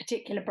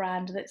particular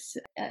brand that's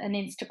an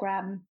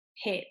Instagram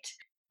hit,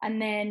 and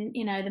then,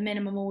 the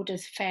minimum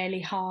order's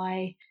fairly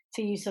high,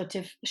 so you sort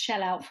of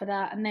shell out for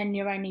that, and then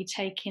you're only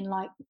taking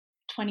like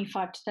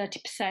 25 to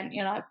 30%.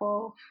 You're like,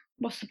 well,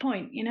 what's the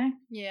point,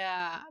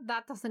 Yeah,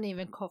 that doesn't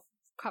even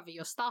cover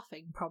your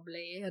staffing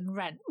probably and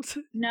rent.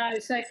 No,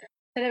 so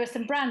there are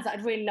some brands that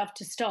I'd really love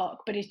to stock,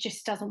 but it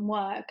just doesn't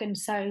work, and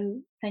so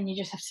then you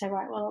just have to say,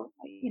 right, well,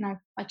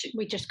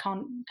 we just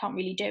can't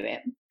really do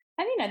it.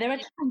 And there are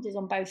challenges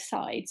on both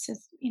sides.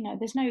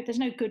 There's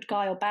no good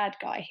guy or bad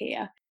guy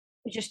here.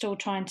 We're just all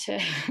trying to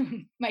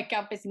make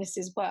our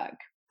businesses work.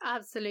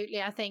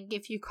 Absolutely. I think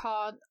if you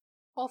can't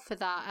offer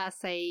that as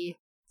a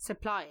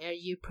supplier,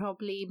 you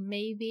probably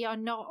maybe are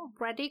not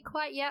ready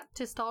quite yet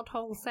to start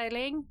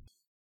wholesaling.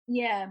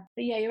 Yeah,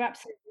 but yeah, you're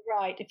absolutely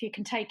right. If you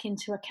can take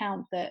into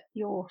account that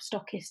your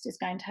stockist is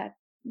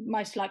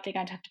most likely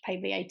going to have to pay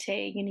VAT,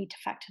 you need to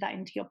factor that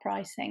into your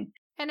pricing.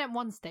 And at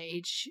one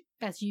stage,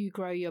 as you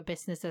grow your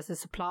business as a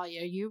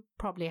supplier, you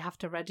probably have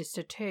to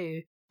register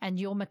too. And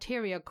your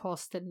material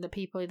cost and the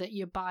people that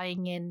you're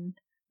buying in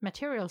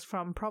materials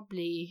from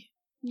probably,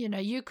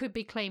 you could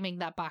be claiming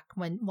that back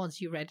once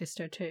you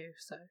register too.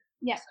 So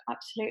yes,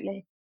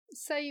 absolutely.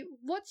 So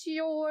what's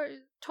your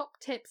top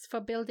tips for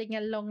building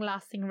a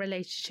long-lasting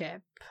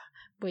relationship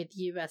with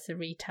you as a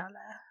retailer?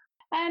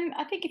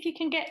 I think if you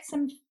can get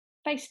some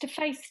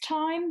face-to-face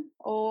time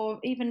or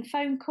even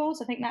phone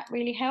calls, I think that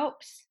really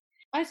helps.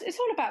 It's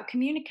all about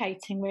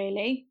communicating,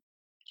 really.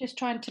 Just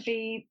trying to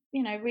be,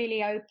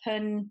 really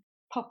open,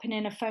 popping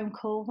in a phone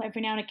call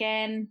every now and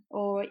again,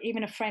 or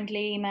even a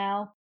friendly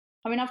email.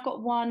 I mean, I've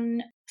got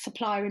one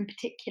supplier in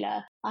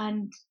particular,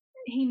 and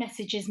he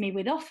messages me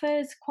with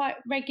offers quite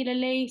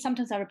regularly.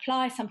 Sometimes I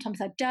reply,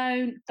 sometimes I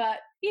don't. But,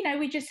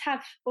 we just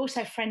have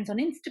also friends on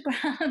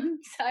Instagram.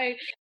 So,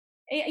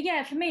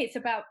 yeah, for me, it's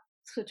about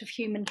sort of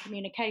human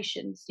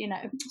communications,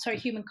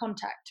 human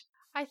contact.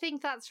 I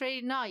think that's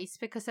really nice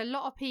because a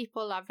lot of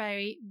people are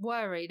very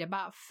worried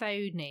about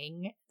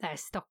phoning their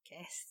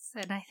stockists.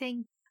 And I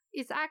think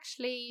it's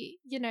actually,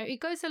 it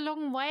goes a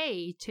long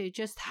way to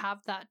just have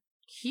that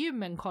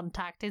human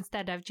contact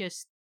instead of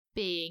just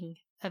being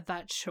a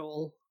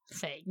virtual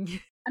thing.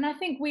 And I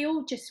think we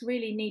all just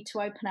really need to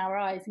open our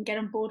eyes and get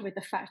on board with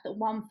the fact that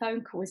one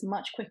phone call is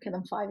much quicker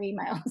than 5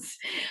 emails.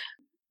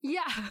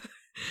 Yeah.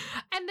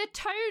 And the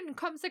tone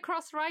comes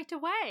across right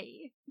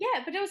away.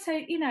 Yeah, but also,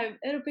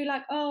 it'll be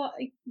like, oh,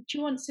 do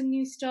you want some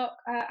new stock?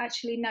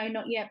 Actually, no,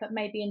 not yet, but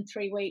maybe in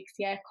 3 weeks.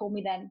 Yeah, call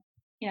me then,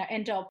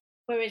 end of.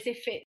 Whereas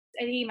if it's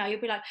an email,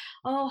 you'll be like,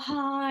 oh,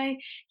 hi,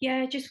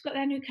 yeah, just got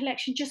their new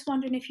collection. Just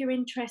wondering if you're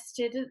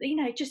interested.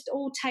 It just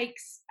all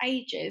takes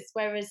ages.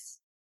 Whereas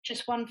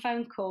just one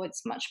phone call,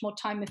 it's much more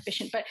time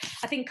efficient. But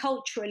I think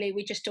culturally,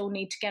 we just all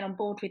need to get on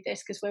board with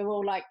this because we're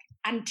all like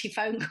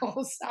anti-phone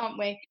calls, aren't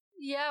we?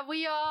 Yeah,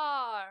 we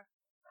are.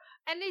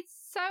 And it's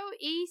so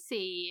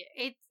easy.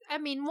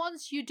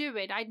 Once you do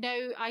it,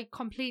 I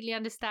completely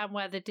understand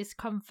where the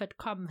discomfort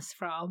comes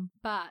from.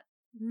 But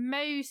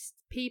most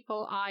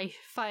people I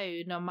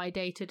phone on my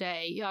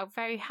day-to-day are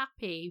very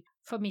happy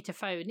for me to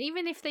phone.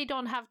 Even if they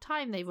don't have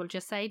time, they will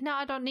just say, no,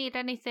 I don't need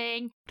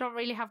anything. Don't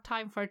really have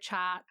time for a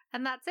chat.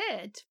 And that's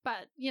it.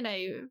 But,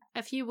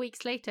 a few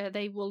weeks later,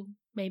 they will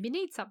maybe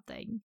need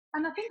something.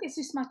 And I think it's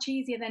just much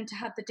easier then to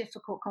have the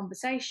difficult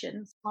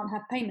conversations, can't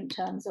have payment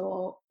terms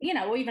or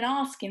even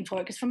asking for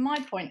it. Because from my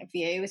point of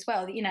view as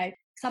well,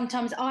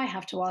 sometimes I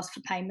have to ask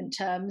for payment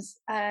terms.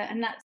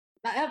 And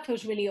that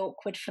feels really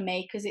awkward for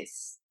me because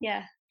it's,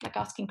 like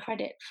asking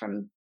credit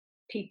from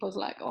people's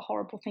like a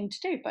horrible thing to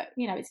do. But,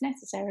 it's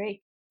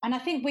necessary. And I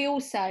think we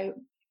also,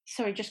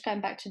 sorry, just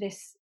going back to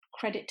this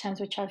credit terms,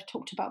 which I've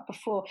talked about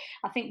before.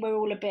 I think we're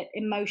all a bit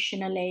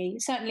emotionally,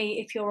 certainly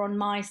if you're on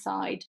my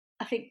side,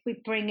 I think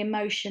we bring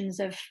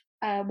emotions of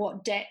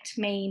what debt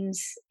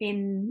means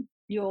in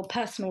your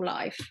personal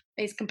life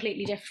is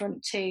completely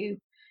different to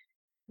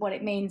what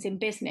it means in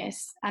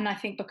business. And I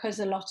think because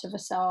a lot of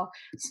us are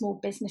small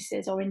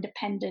businesses or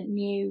independent,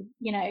 new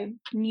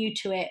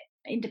to it,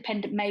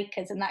 independent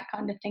makers and that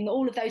kind of thing,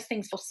 all of those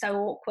things feel so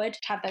awkward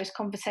to have those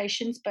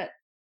conversations, but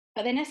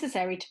they're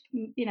necessary to,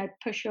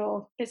 push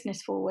your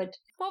business forward.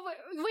 Well,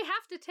 we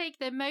have to take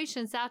the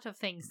emotions out of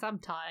things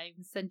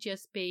sometimes and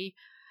just be,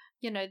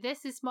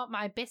 this is what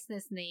my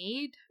business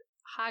need.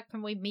 How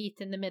can we meet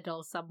in the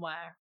middle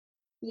somewhere?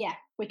 Yeah,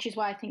 which is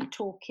why I think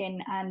talking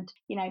and,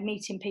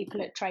 meeting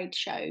people at trade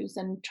shows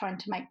and trying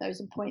to make those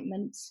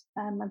appointments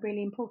are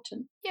really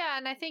important. Yeah,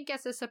 and I think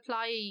as a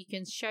supplier, you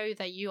can show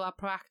that you are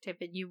proactive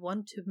and you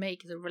want to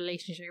make the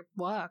relationship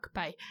work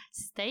by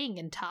staying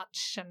in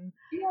touch and,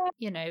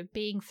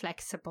 being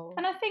flexible.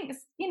 And I think,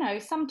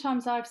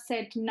 sometimes I've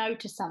said no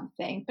to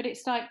something, but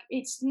it's like,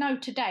 it's no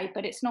today,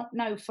 but it's not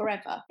no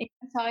forever.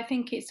 So I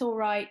think it's all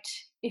right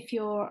if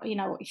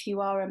if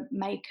you are a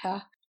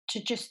maker,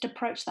 to just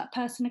approach that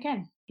person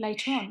again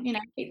later on.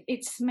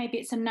 It's maybe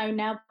it's a no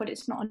now, but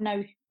it's not a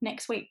no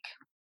next week.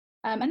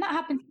 And that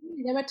happens.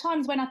 There are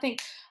times when I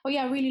think, oh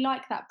yeah, I really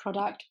like that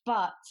product,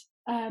 but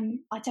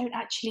I don't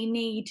actually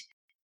need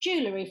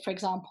jewellery, for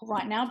example,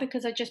 right now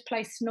because I just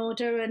placed an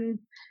order and,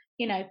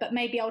 but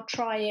maybe I'll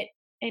try it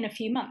in a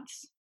few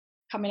months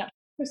coming up to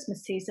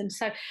Christmas season.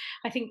 So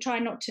I think try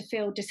not to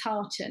feel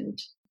disheartened.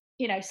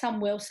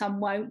 Some will, some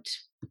won't.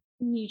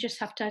 You just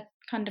have to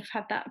kind of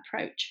have that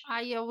approach.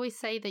 I always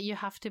say that you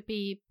have to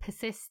be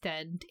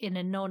persistent in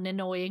a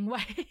non-annoying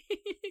way,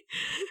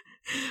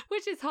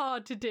 which is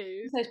hard to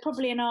do. There's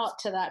probably an art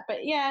to that, but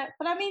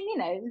I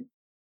mean,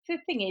 the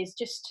thing is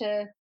just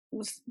to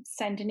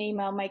send an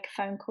email, make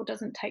a phone call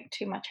doesn't take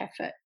too much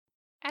effort.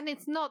 And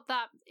it's not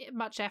that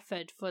much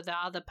effort for the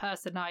other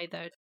person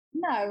either.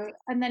 No,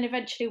 and then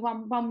eventually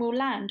one will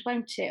land,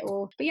 won't it?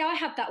 But I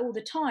have that all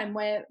the time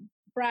where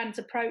brands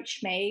approach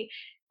me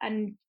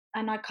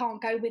and I can't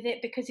go with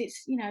it because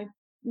it's,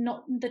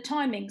 not the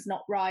timing's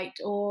not right,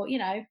 or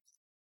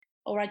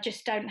I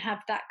just don't have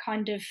that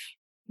kind of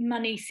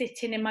money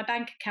sitting in my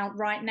bank account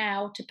right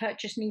now to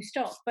purchase new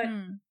stock. But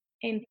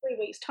in 3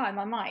 weeks' time,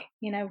 I might,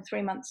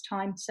 3 months'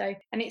 time. So,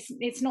 and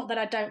it's not that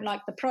I don't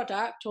like the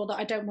product or that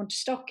I don't want to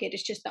stock it.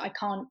 It's just that I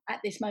can't at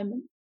this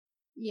moment.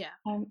 Yeah.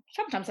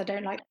 Sometimes I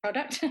don't like the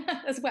product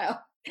as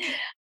well.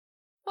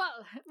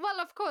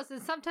 Well, of course,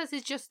 and sometimes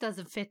it just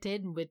doesn't fit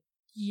in with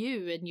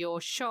you and your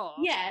shop.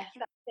 Yeah,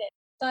 that's it.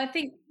 So I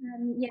think,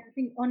 I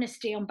think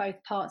honesty on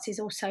both parts is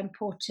also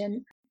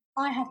important.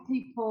 I have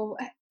people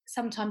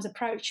sometimes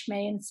approach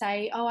me and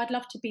say, "Oh, I'd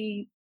love to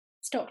be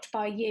stocked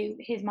by you.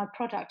 Here's my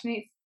product," and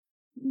it's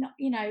not,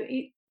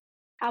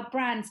 our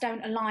brands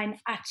don't align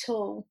at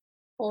all,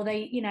 or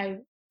they,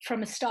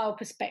 from a style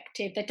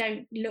perspective, they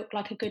don't look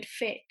like a good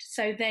fit.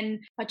 So then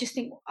I just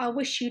think, I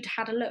wish you'd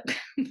had a look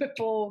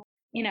before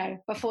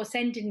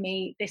sending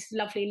me this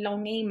lovely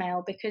long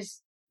email,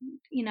 because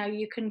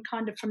you can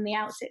kind of from the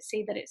outset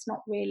see that it's not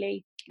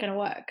really going to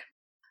work.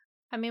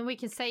 I mean, we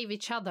can save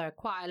each other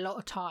quite a lot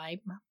of time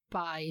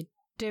by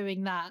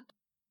doing that.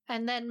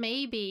 And then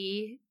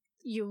maybe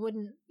you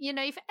wouldn't,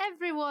 if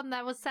everyone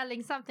that was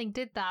selling something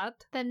did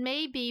that, then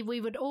maybe we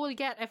would all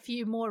get a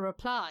few more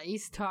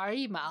replies to our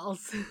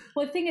emails.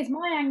 Well, the thing is,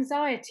 my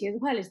anxiety as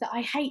well is that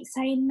I hate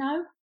saying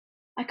no.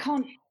 I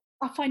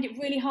find it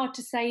really hard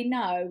to say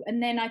no.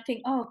 And then I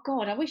think, oh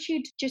God, I wish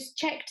you'd just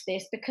checked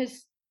this,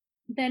 because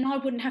then I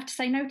wouldn't have to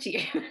say no to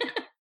you.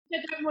 I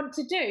don't want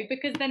to do,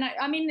 because then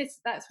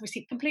that's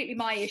obviously completely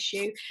my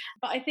issue.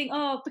 But I think,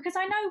 because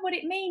I know what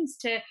it means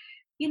to,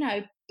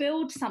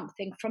 build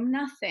something from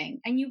nothing,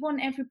 and you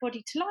want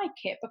everybody to like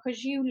it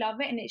because you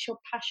love it and it's your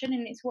passion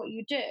and it's what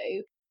you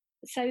do.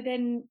 So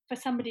then for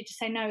somebody to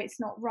say, no, it's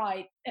not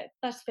right, it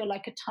does feel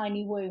like a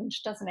tiny wound,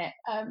 doesn't it?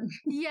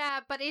 Yeah,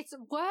 but it's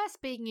worse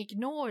being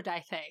ignored, I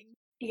think.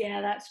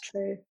 Yeah, that's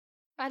true.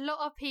 A lot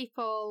of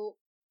people,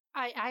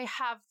 I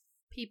have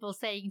people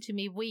saying to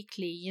me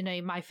weekly,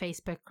 my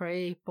Facebook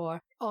group or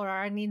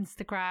on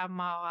Instagram,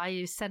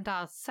 I sent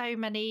out so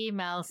many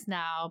emails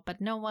now,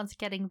 but no one's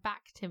getting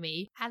back to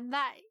me. And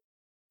that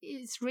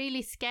is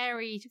really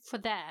scary for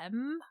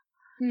them.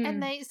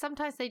 And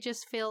sometimes they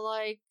just feel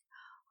like,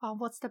 oh,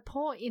 what's the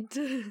point?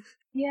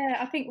 Yeah,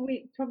 I think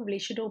we probably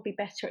should all be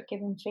better at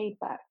giving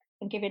feedback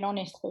and giving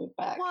honest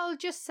feedback. Well,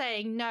 just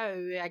saying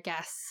no, I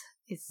guess,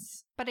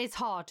 but it's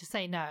hard to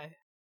say no.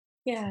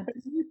 Yeah, but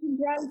you can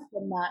grow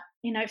from that.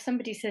 If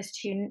somebody says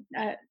to you,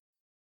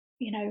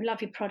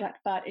 love your product,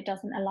 but it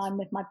doesn't align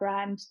with my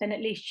brand, then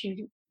at least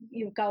you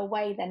go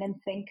away then and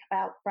think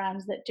about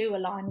brands that do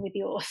align with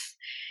yours,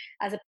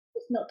 as opposed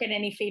to not getting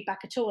any feedback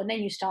at all. And then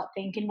you start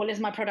thinking, well,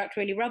 is my product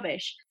really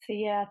rubbish? So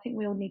yeah, I think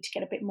we all need to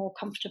get a bit more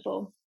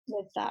comfortable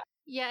with that.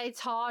 Yeah, it's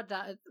hard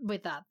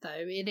with that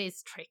though. It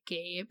is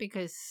tricky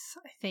because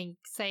I think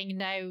saying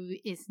no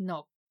is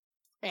not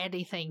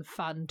anything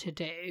fun to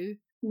do.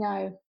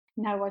 No.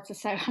 No, as I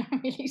say, I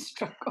really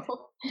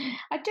struggle.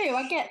 I'm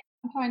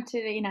trying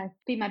to,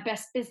 be my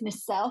best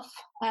business self.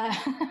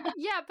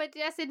 Yeah, but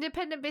as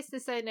independent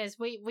business owners,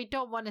 we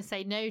don't want to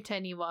say no to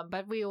anyone,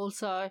 but we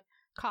also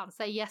can't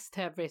say yes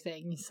to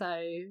everything.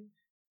 So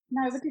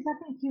No, because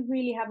I think you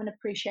really have an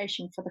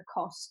appreciation for the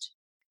cost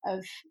of,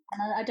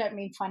 and I don't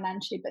mean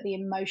financially, but the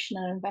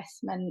emotional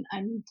investment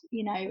and,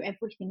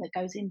 everything that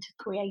goes into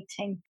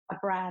creating a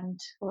brand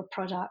or a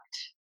product.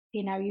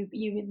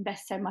 You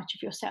invest so much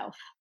of yourself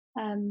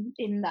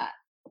in that.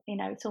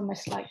 It's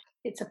almost like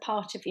it's a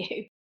part of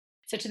you.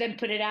 So to then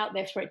put it out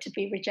there for it to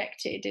be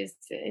rejected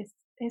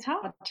is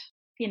hard.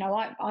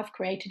 I've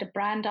created a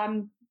brand.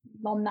 I'm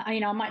on that.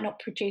 I might not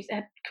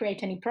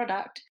create any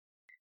product,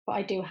 but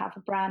I do have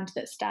a brand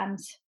that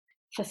stands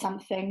for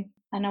something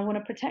and I want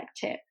to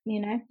protect it,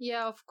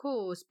 Yeah, of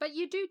course. But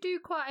you do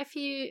quite a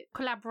few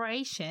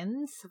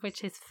collaborations,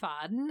 which is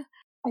fun.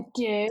 I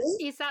do.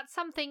 Is that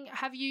something,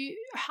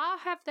 how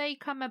have they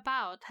come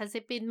about? Has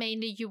it been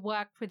mainly you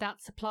worked with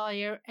that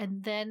supplier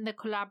and then the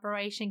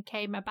collaboration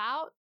came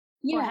about?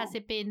 Yeah. Or has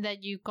it been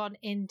that you've gone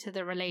into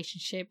the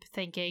relationship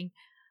thinking,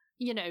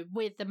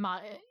 with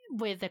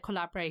the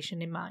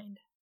collaboration in mind?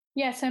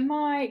 Yeah, so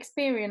my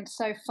experience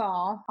so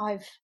far,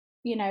 I've,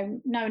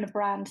 known a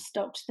brand,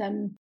 stocked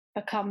them,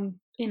 become,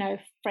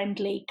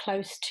 friendly,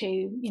 close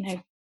to,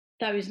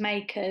 those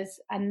makers.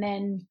 And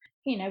then,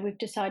 we've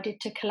decided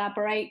to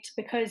collaborate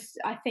because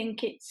I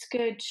think it's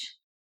good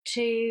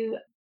to,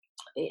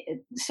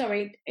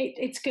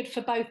 it's good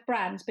for both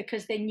brands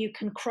because then you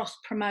can cross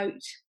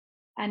promote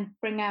and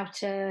bring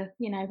out a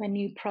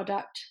new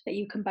product that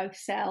you can both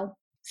sell.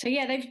 So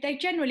yeah, they've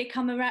generally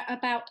come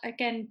about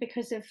again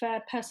because of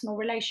a personal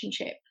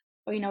relationship,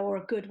 or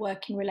a good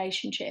working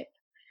relationship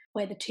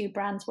where the two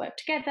brands work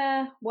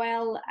together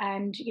well,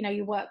 and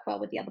you work well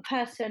with the other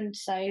person.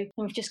 So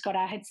we've just got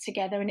our heads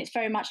together, and it's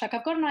very much like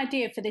I've got an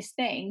idea for this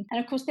thing, and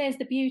of course there's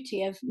the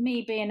beauty of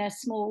me being a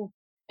small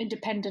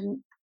independent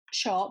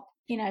shop.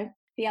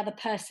 The other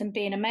person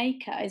being a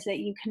maker is that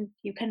you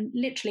can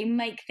literally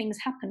make things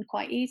happen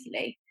quite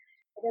easily.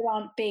 There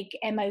aren't big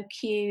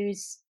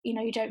MOQs,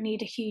 you don't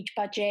need a huge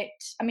budget.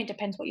 I mean, it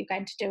depends what you're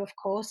going to do, of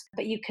course,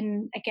 but you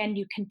can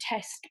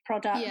test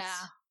products.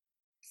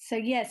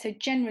 Yeah. So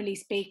generally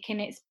speaking,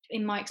 it's,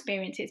 in my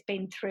experience, it's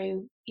been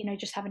through,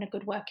 just having a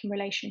good working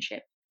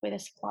relationship with a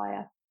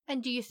supplier.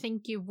 And do you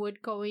think you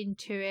would go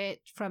into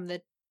it from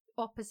the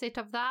opposite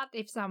of that?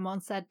 If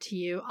someone said to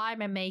you,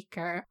 I'm a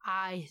maker,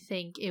 I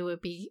think it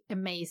would be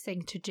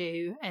amazing to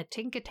do a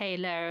Tinker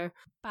Tailor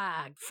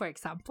bag, for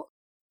example.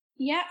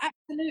 Yeah,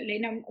 absolutely.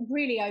 No, I'm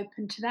really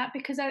open to that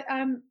because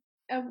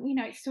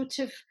it's sort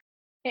of,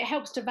 it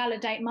helps to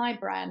validate my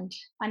brand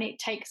and it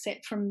takes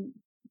it from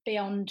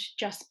beyond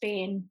just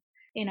being,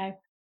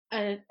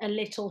 a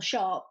little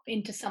shop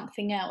into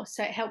something else.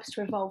 So it helps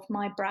to evolve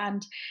my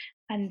brand.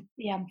 And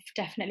yeah, I'm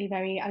definitely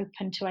very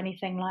open to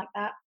anything like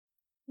that.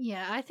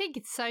 Yeah, I think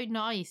it's so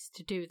nice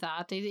to do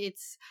that.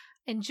 It's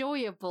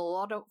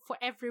enjoyable for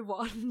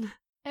everyone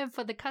and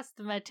for the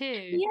customer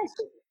too. Yes,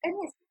 and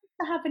it's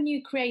to have a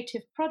new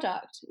creative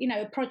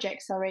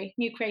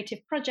new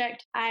creative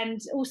project. And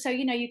also,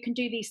 you can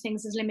do these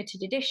things as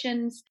limited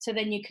editions. So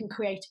then you can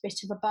create a bit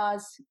of a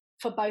buzz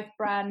for both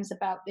brands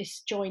about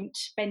this joint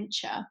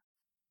venture.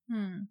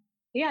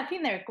 Yeah, I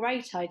think they're a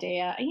great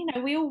idea.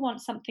 We all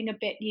want something a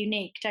bit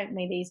unique, don't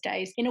we, these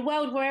days? In a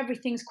world where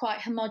everything's quite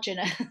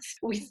homogenous,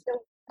 we still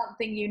want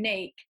something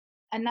unique.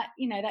 And that,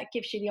 that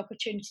gives you the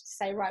opportunity to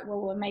say, right, well,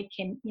 we're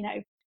making,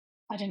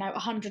 I don't know,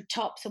 100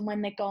 tops, and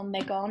when they're gone,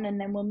 and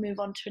then we'll move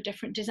on to a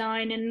different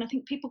design. And I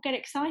think people get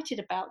excited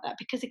about that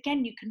because,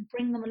 again, you can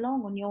bring them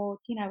along on your,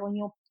 on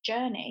your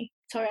journey.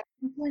 Sorry,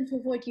 I'm trying to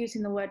avoid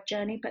using the word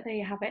journey, but there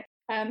you have it.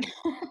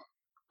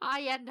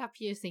 I end up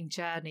using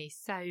journey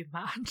so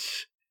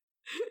much.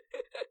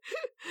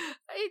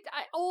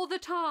 All the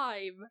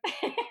time.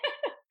 Well,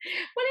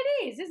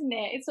 it is, isn't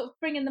it? It's sort of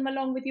bringing them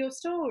along with your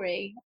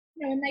story.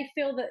 And they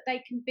feel that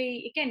they can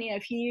be, again,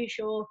 if you use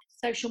your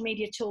social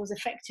media tools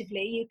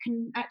effectively, you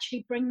can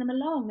actually bring them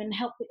along and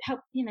help,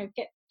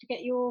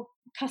 get your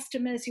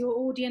customers, your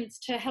audience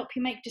to help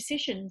you make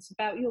decisions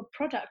about your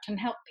product and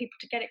help people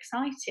to get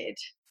excited.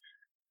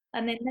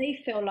 And then they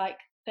feel like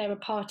they're a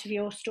part of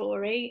your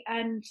story,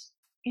 and,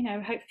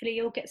 hopefully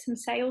you'll get some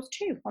sales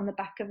too on the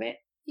back of it.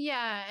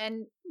 Yeah,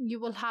 and you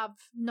will have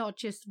not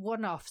just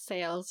one-off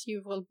sales.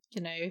 You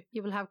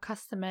will have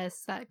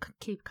customers that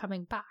keep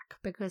coming back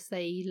because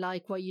they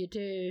like what you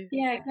do.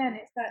 Yeah, again,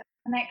 it's that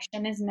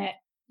connection, isn't it?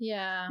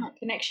 Yeah. That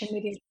connection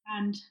with your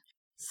brand.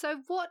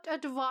 So what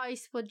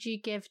advice would you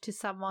give to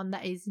someone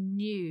that is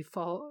new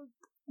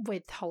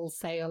with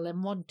wholesale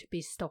and want to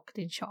be stocked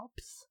in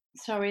shops?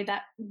 Sorry,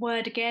 that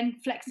word again,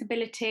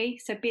 flexibility.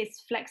 So be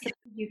as flexible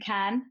as you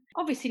can.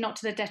 Obviously not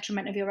to the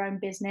detriment of your own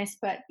business,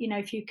 but,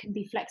 if you can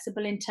be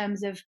flexible in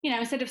terms of,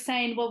 instead of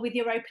saying, well, with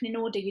your opening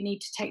order, you need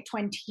to take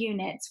 20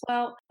 units.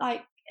 Well,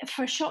 like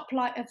for a shop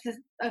like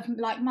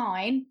like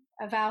mine,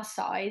 of our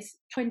size,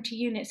 20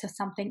 units of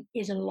something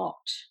is a lot,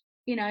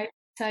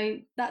 so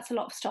that's a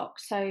lot of stock.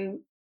 So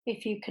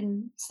If you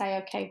can say,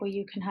 okay, well,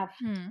 you can have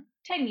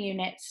 10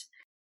 units,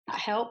 that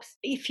helps.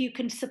 If you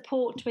can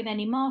support with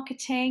any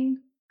marketing,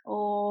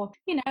 or,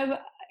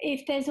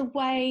 if there's a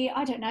way,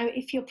 I don't know,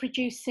 if you're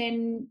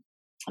producing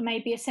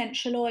maybe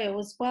essential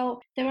oils, well,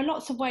 there are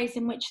lots of ways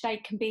in which they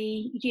can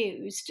be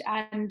used.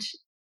 And,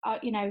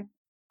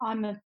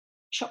 I'm a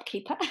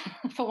shopkeeper,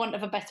 for want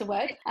of a better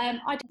word.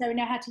 I don't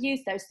know how to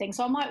use those things.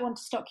 So I might want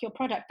to stock your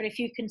product, but if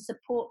you can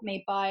support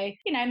me by,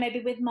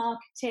 maybe with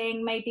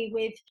marketing, maybe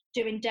with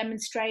doing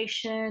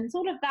demonstrations,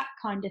 all of that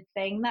kind of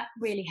thing, that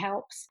really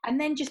helps. And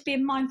then just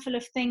being mindful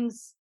of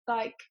things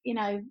like,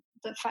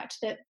 the fact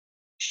that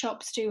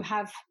shops do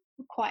have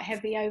quite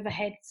heavy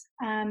overheads,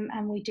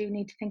 and we do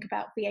need to think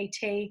about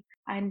VAT,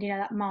 and,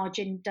 that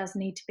margin does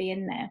need to be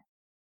in there.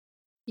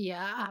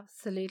 Yeah,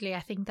 absolutely. I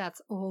think that's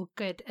all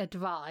good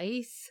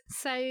advice.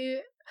 So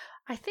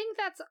I think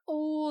that's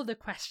all the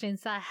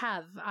questions I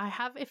have. I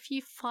have a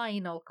few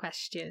final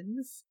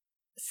questions.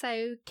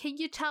 So can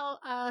you tell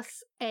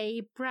us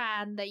a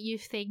brand that you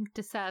think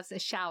deserves a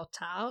shout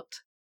out,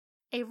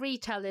 a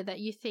retailer that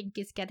you think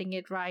is getting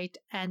it right,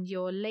 and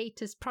your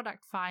latest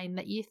product find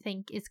that you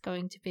think is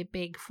going to be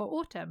big for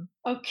autumn?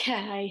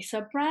 Okay, so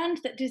a brand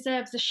that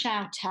deserves a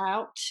shout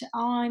out,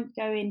 I'm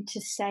going to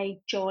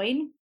say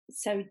Join.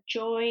 So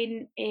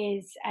Join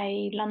is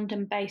a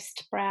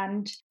London-based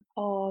brand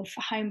of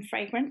home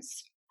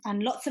fragrance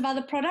and lots of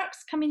other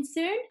products coming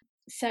soon.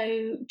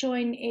 So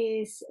Join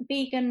is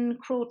vegan,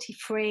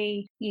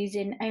 cruelty-free,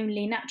 using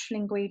only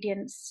natural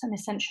ingredients and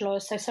essential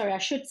oils. So sorry, I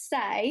should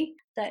say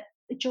that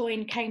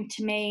Join came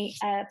to me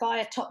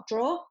via Top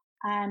Drawer,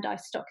 and I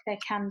stock their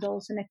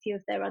candles and a few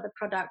of their other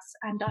products.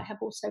 And I have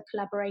also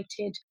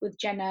collaborated with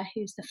Jenna,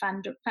 who's the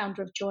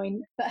founder of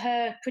Join. But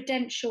her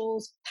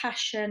credentials,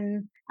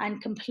 passion,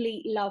 and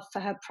complete love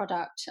for her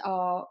product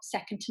are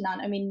second to none.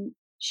 I mean,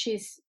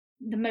 she's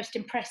the most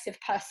impressive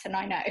person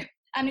I know,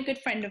 and a good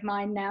friend of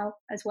mine now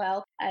as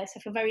well. So I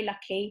feel very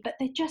lucky. But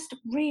they're just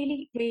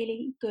really,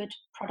 really good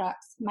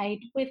products made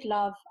with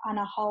love and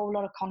a whole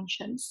lot of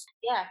conscience.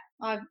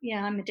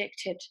 I'm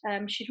addicted.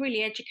 She's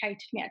really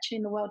educated me actually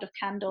in the world of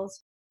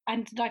candles.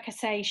 And like I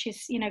say,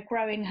 she's,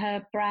 growing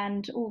her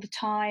brand all the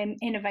time,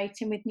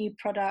 innovating with new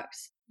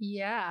products.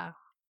 Yeah,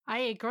 I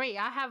agree.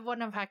 I have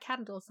one of her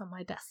candles on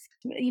my desk.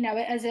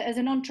 As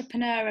an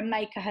entrepreneur and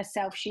maker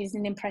herself, she's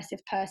an impressive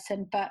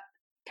person, but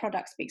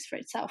product speaks for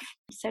itself.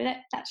 So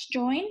that's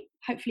Join.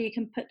 Hopefully you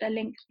can put a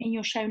link in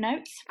your show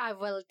notes. I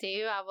will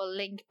do. I will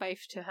link both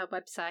to her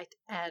website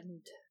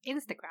and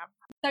Instagram.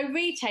 So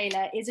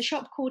Retailer is a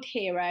shop called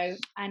Hero,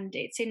 and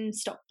it's in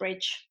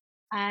Stockbridge.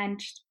 And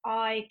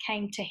I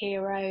came to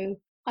Hero.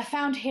 I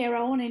found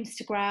Hero on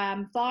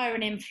Instagram via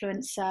an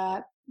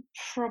influencer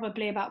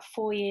probably about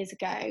 4 years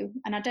ago.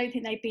 And I don't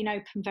think they've been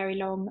open very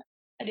long.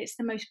 And it's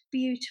the most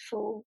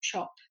beautiful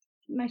shop.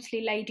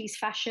 Mostly ladies'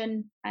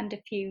 fashion and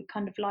a few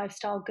kind of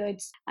lifestyle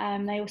goods.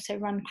 They also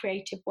run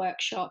creative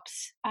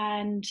workshops.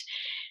 And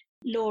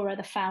Laura,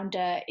 the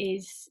founder,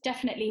 is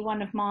definitely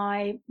one of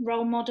my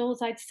role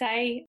models, I'd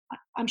say.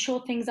 I'm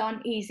sure things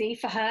aren't easy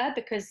for her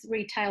because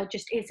retail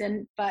just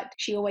isn't, but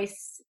she always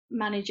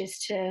manages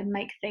to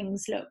make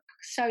things look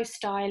so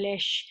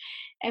stylish.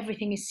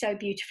 Everything is so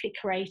beautifully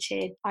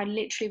created. I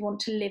literally want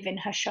to live in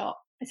her shop.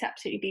 It's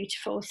absolutely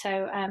beautiful.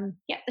 So,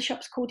 the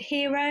shop's called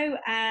Hero.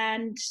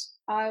 And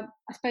I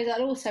suppose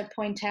I'll also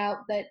point out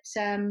that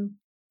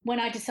when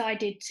I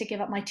decided to give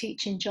up my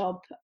teaching job,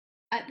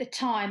 at the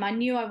time, I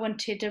knew I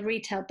wanted a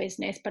retail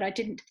business, but I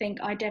didn't think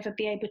I'd ever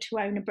be able to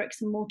own a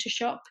bricks and mortar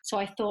shop. So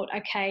I thought,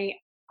 okay,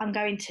 I'm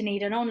going to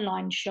need an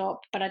online shop,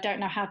 but I don't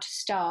know how to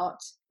start.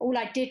 All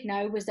I did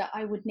know was that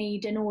I would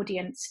need an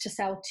audience to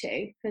sell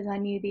to because I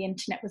knew the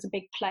internet was a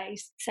big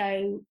place.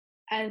 So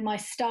my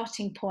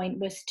starting point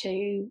was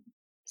to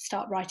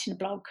start writing a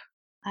blog.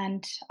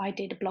 And I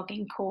did a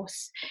blogging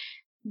course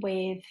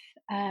with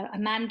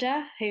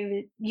Amanda,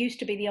 who used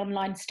to be the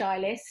online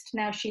stylist.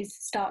 Now she's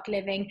Start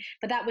Living,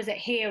 but that was at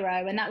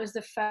Hero. And that was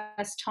the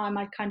first time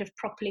I'd kind of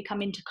properly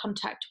come into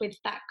contact with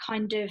that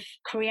kind of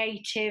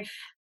creative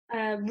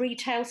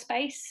retail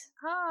space.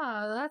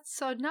 Ah, that's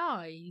so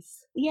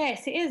nice.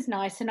 Yes, it is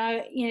nice. And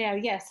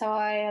so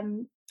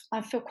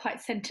I feel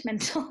quite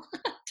sentimental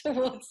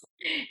towards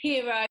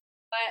Hero.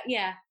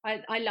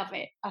 But I love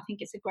it. I think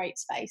it's a great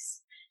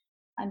space.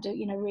 And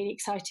really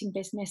exciting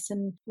business.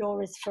 And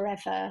Laura's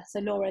forever. So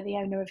Laura, the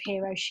owner of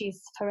Hero,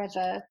 she's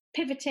forever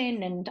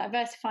pivoting and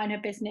diversifying her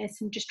business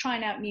and just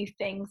trying out new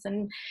things.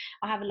 And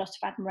I have a lot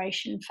of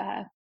admiration for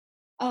her.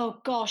 Oh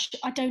gosh,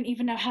 I don't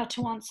even know how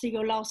to answer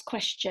your last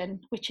question,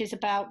 which is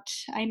about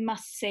a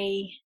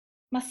must-see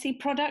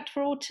product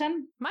for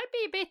autumn. Might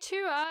be a bit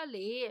too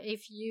early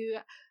if you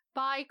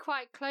buy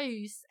quite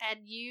close,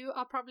 and you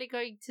are probably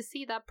going to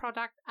see that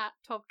product at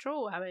Top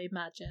Drawer, I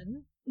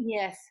imagine.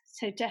 Yes,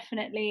 so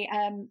definitely.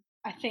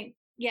 I think,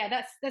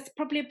 that's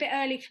probably a bit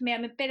early for me.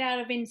 I'm a bit out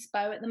of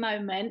inspo at the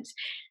moment,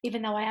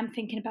 even though I am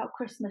thinking about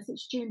Christmas.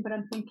 It's June, but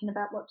I'm thinking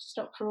about what to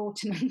stock for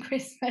autumn and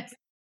Christmas.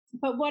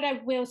 But what I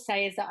will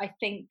say is that I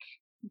think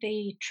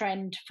the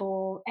trend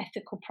for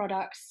ethical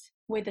products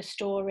with a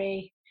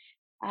story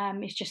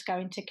is just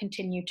going to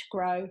continue to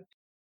grow.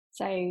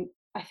 So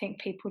I think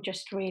people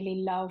just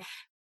really love,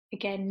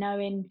 again,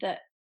 knowing that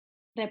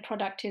their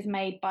product is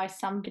made by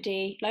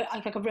somebody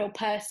like a real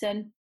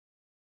person,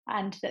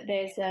 and that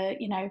there's a,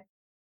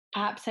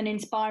 perhaps an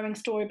inspiring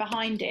story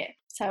behind it.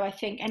 So I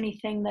think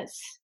anything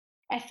that's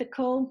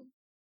ethical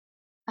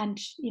and,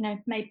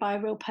 made by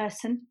a real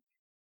person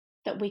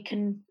that we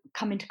can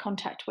come into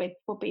contact with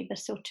will be the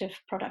sort of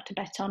product to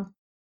bet on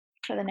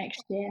for the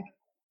next year.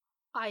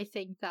 I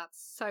think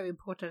that's so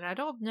important. I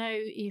don't know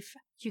if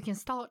you can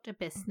start a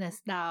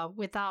business now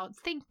without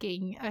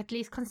thinking, at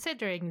least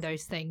considering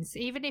those things,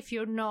 even if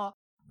you're not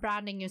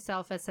branding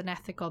yourself as an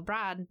ethical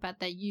brand, but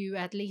that you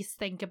at least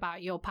think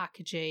about your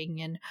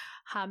packaging and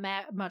how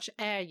much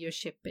air you're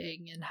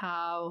shipping and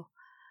how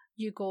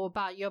you go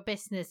about your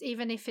business.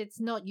 Even if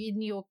it's not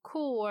in your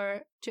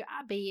core to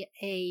be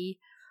a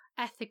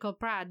ethical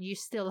brand, you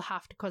still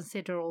have to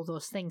consider all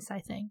those things, I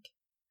think.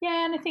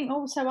 Yeah, and I think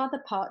also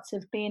other parts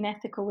of being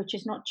ethical, which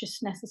is not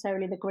just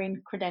necessarily the green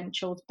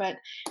credentials, but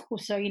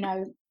also,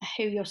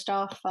 who your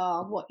staff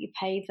are, what you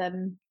pay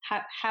them,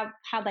 how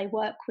they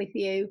work with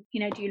you,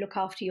 do you look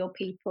after your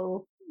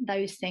people?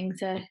 Those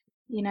things are,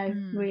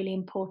 really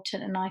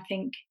important. And I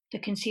think the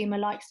consumer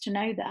likes to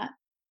know that.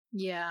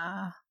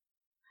 Yeah.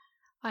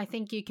 I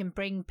think you can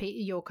bring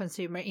your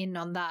consumer in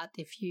on that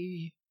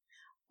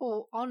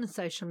or on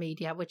social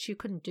media, which you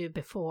couldn't do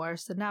before.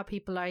 So now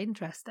people are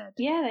interested.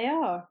 Yeah, they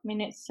are. I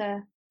mean, it's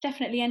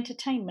definitely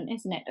entertainment,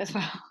 isn't it, as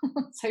well?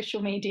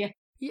 Social media.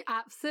 Yeah,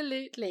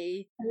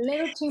 absolutely. A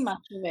little too much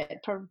of it,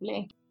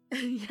 probably.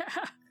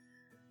 Yeah.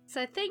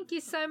 So thank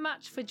you so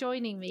much for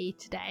joining me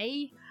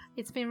today.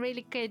 It's been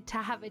really good to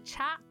have a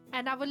chat.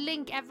 And I will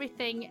link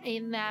everything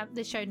in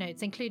the show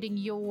notes, including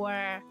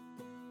your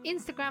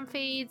Instagram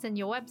feeds and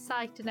your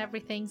website and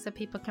everything, so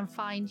people can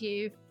find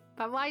you.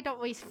 But why don't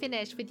we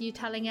finish with you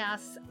telling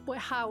us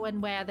how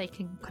and where they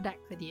can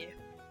connect with you?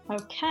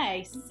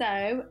 Okay,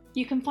 so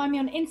you can find me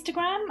on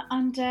Instagram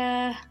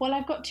under,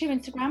 I've got 2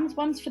 Instagrams.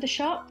 One's for the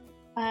shop,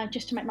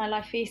 just to make my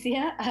life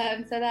easier.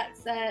 So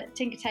that's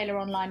Tinker Tailor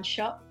Online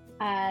Shop.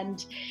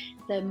 And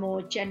the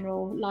more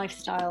general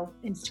lifestyle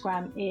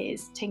Instagram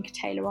is Tinker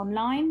Tailor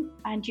Online.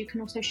 And you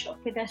can also shop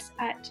with us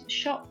at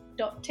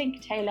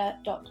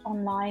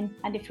shop.tinkertailor.online.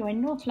 And if you're in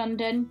North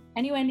London,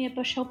 anywhere near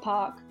Bush Hill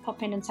Park,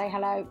 pop in and say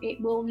hello.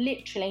 It will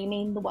literally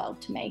mean the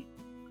world to me.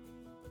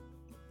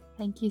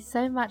 Thank you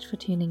so much for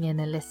tuning in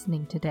and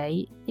listening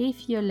today.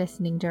 If you're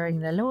listening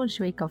during the launch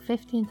week of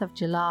 15th of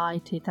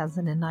July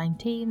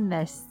 2019,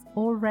 there's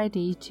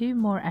already 2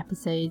 more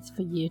episodes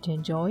for you to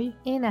enjoy.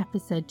 In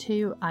episode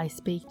 2, I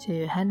speak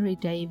to Henry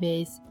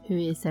Davies, who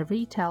is a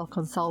retail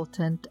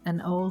consultant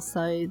and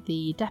also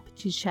the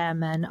deputy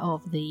chairman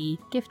of the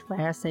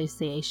Giftware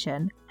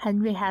Association.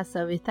 Henry has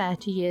over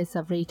 30 years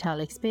of retail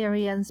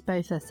experience,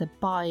 both as a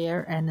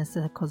buyer and as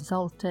a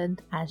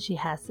consultant, and she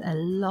has a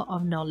lot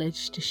of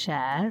knowledge to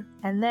share.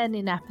 And then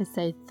in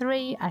episode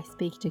 3, I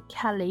speak to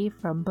Kelly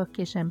from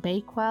Bookish and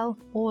Bakewell,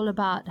 all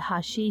about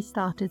how she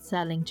started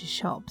selling to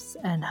shops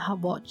and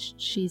what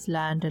she's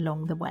learned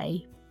along the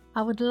way.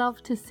 I would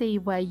love to see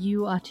where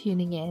you are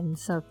tuning in,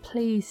 so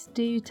please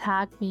do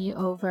tag me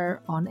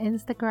over on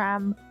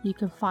Instagram. You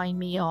can find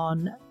me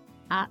on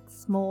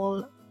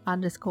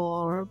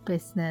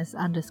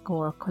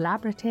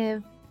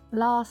 @small_business_collaborative.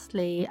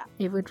 Lastly,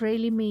 it would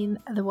really mean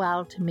the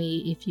world to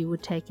me if you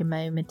would take a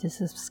moment to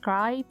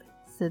subscribe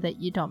so that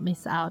you don't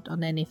miss out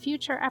on any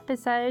future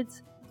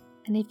episodes.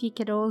 And if you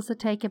could also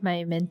take a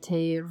moment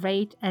to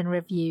rate and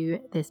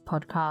review this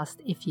podcast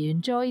if you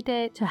enjoyed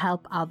it, to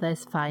help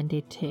others find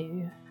it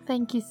too.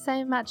 Thank you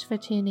so much for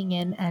tuning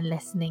in and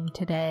listening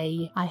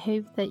today. I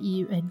hope that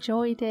you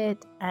enjoyed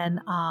it,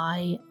 and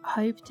I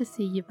hope to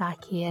see you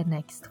back here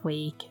next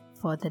week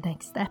for the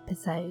next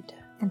episode.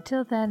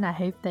 Until then, I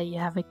hope that you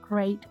have a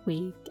great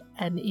week,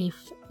 and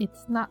if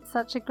it's not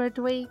such a good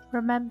week,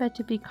 remember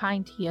to be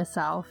kind to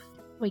yourself.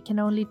 We can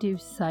only do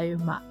so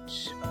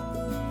much.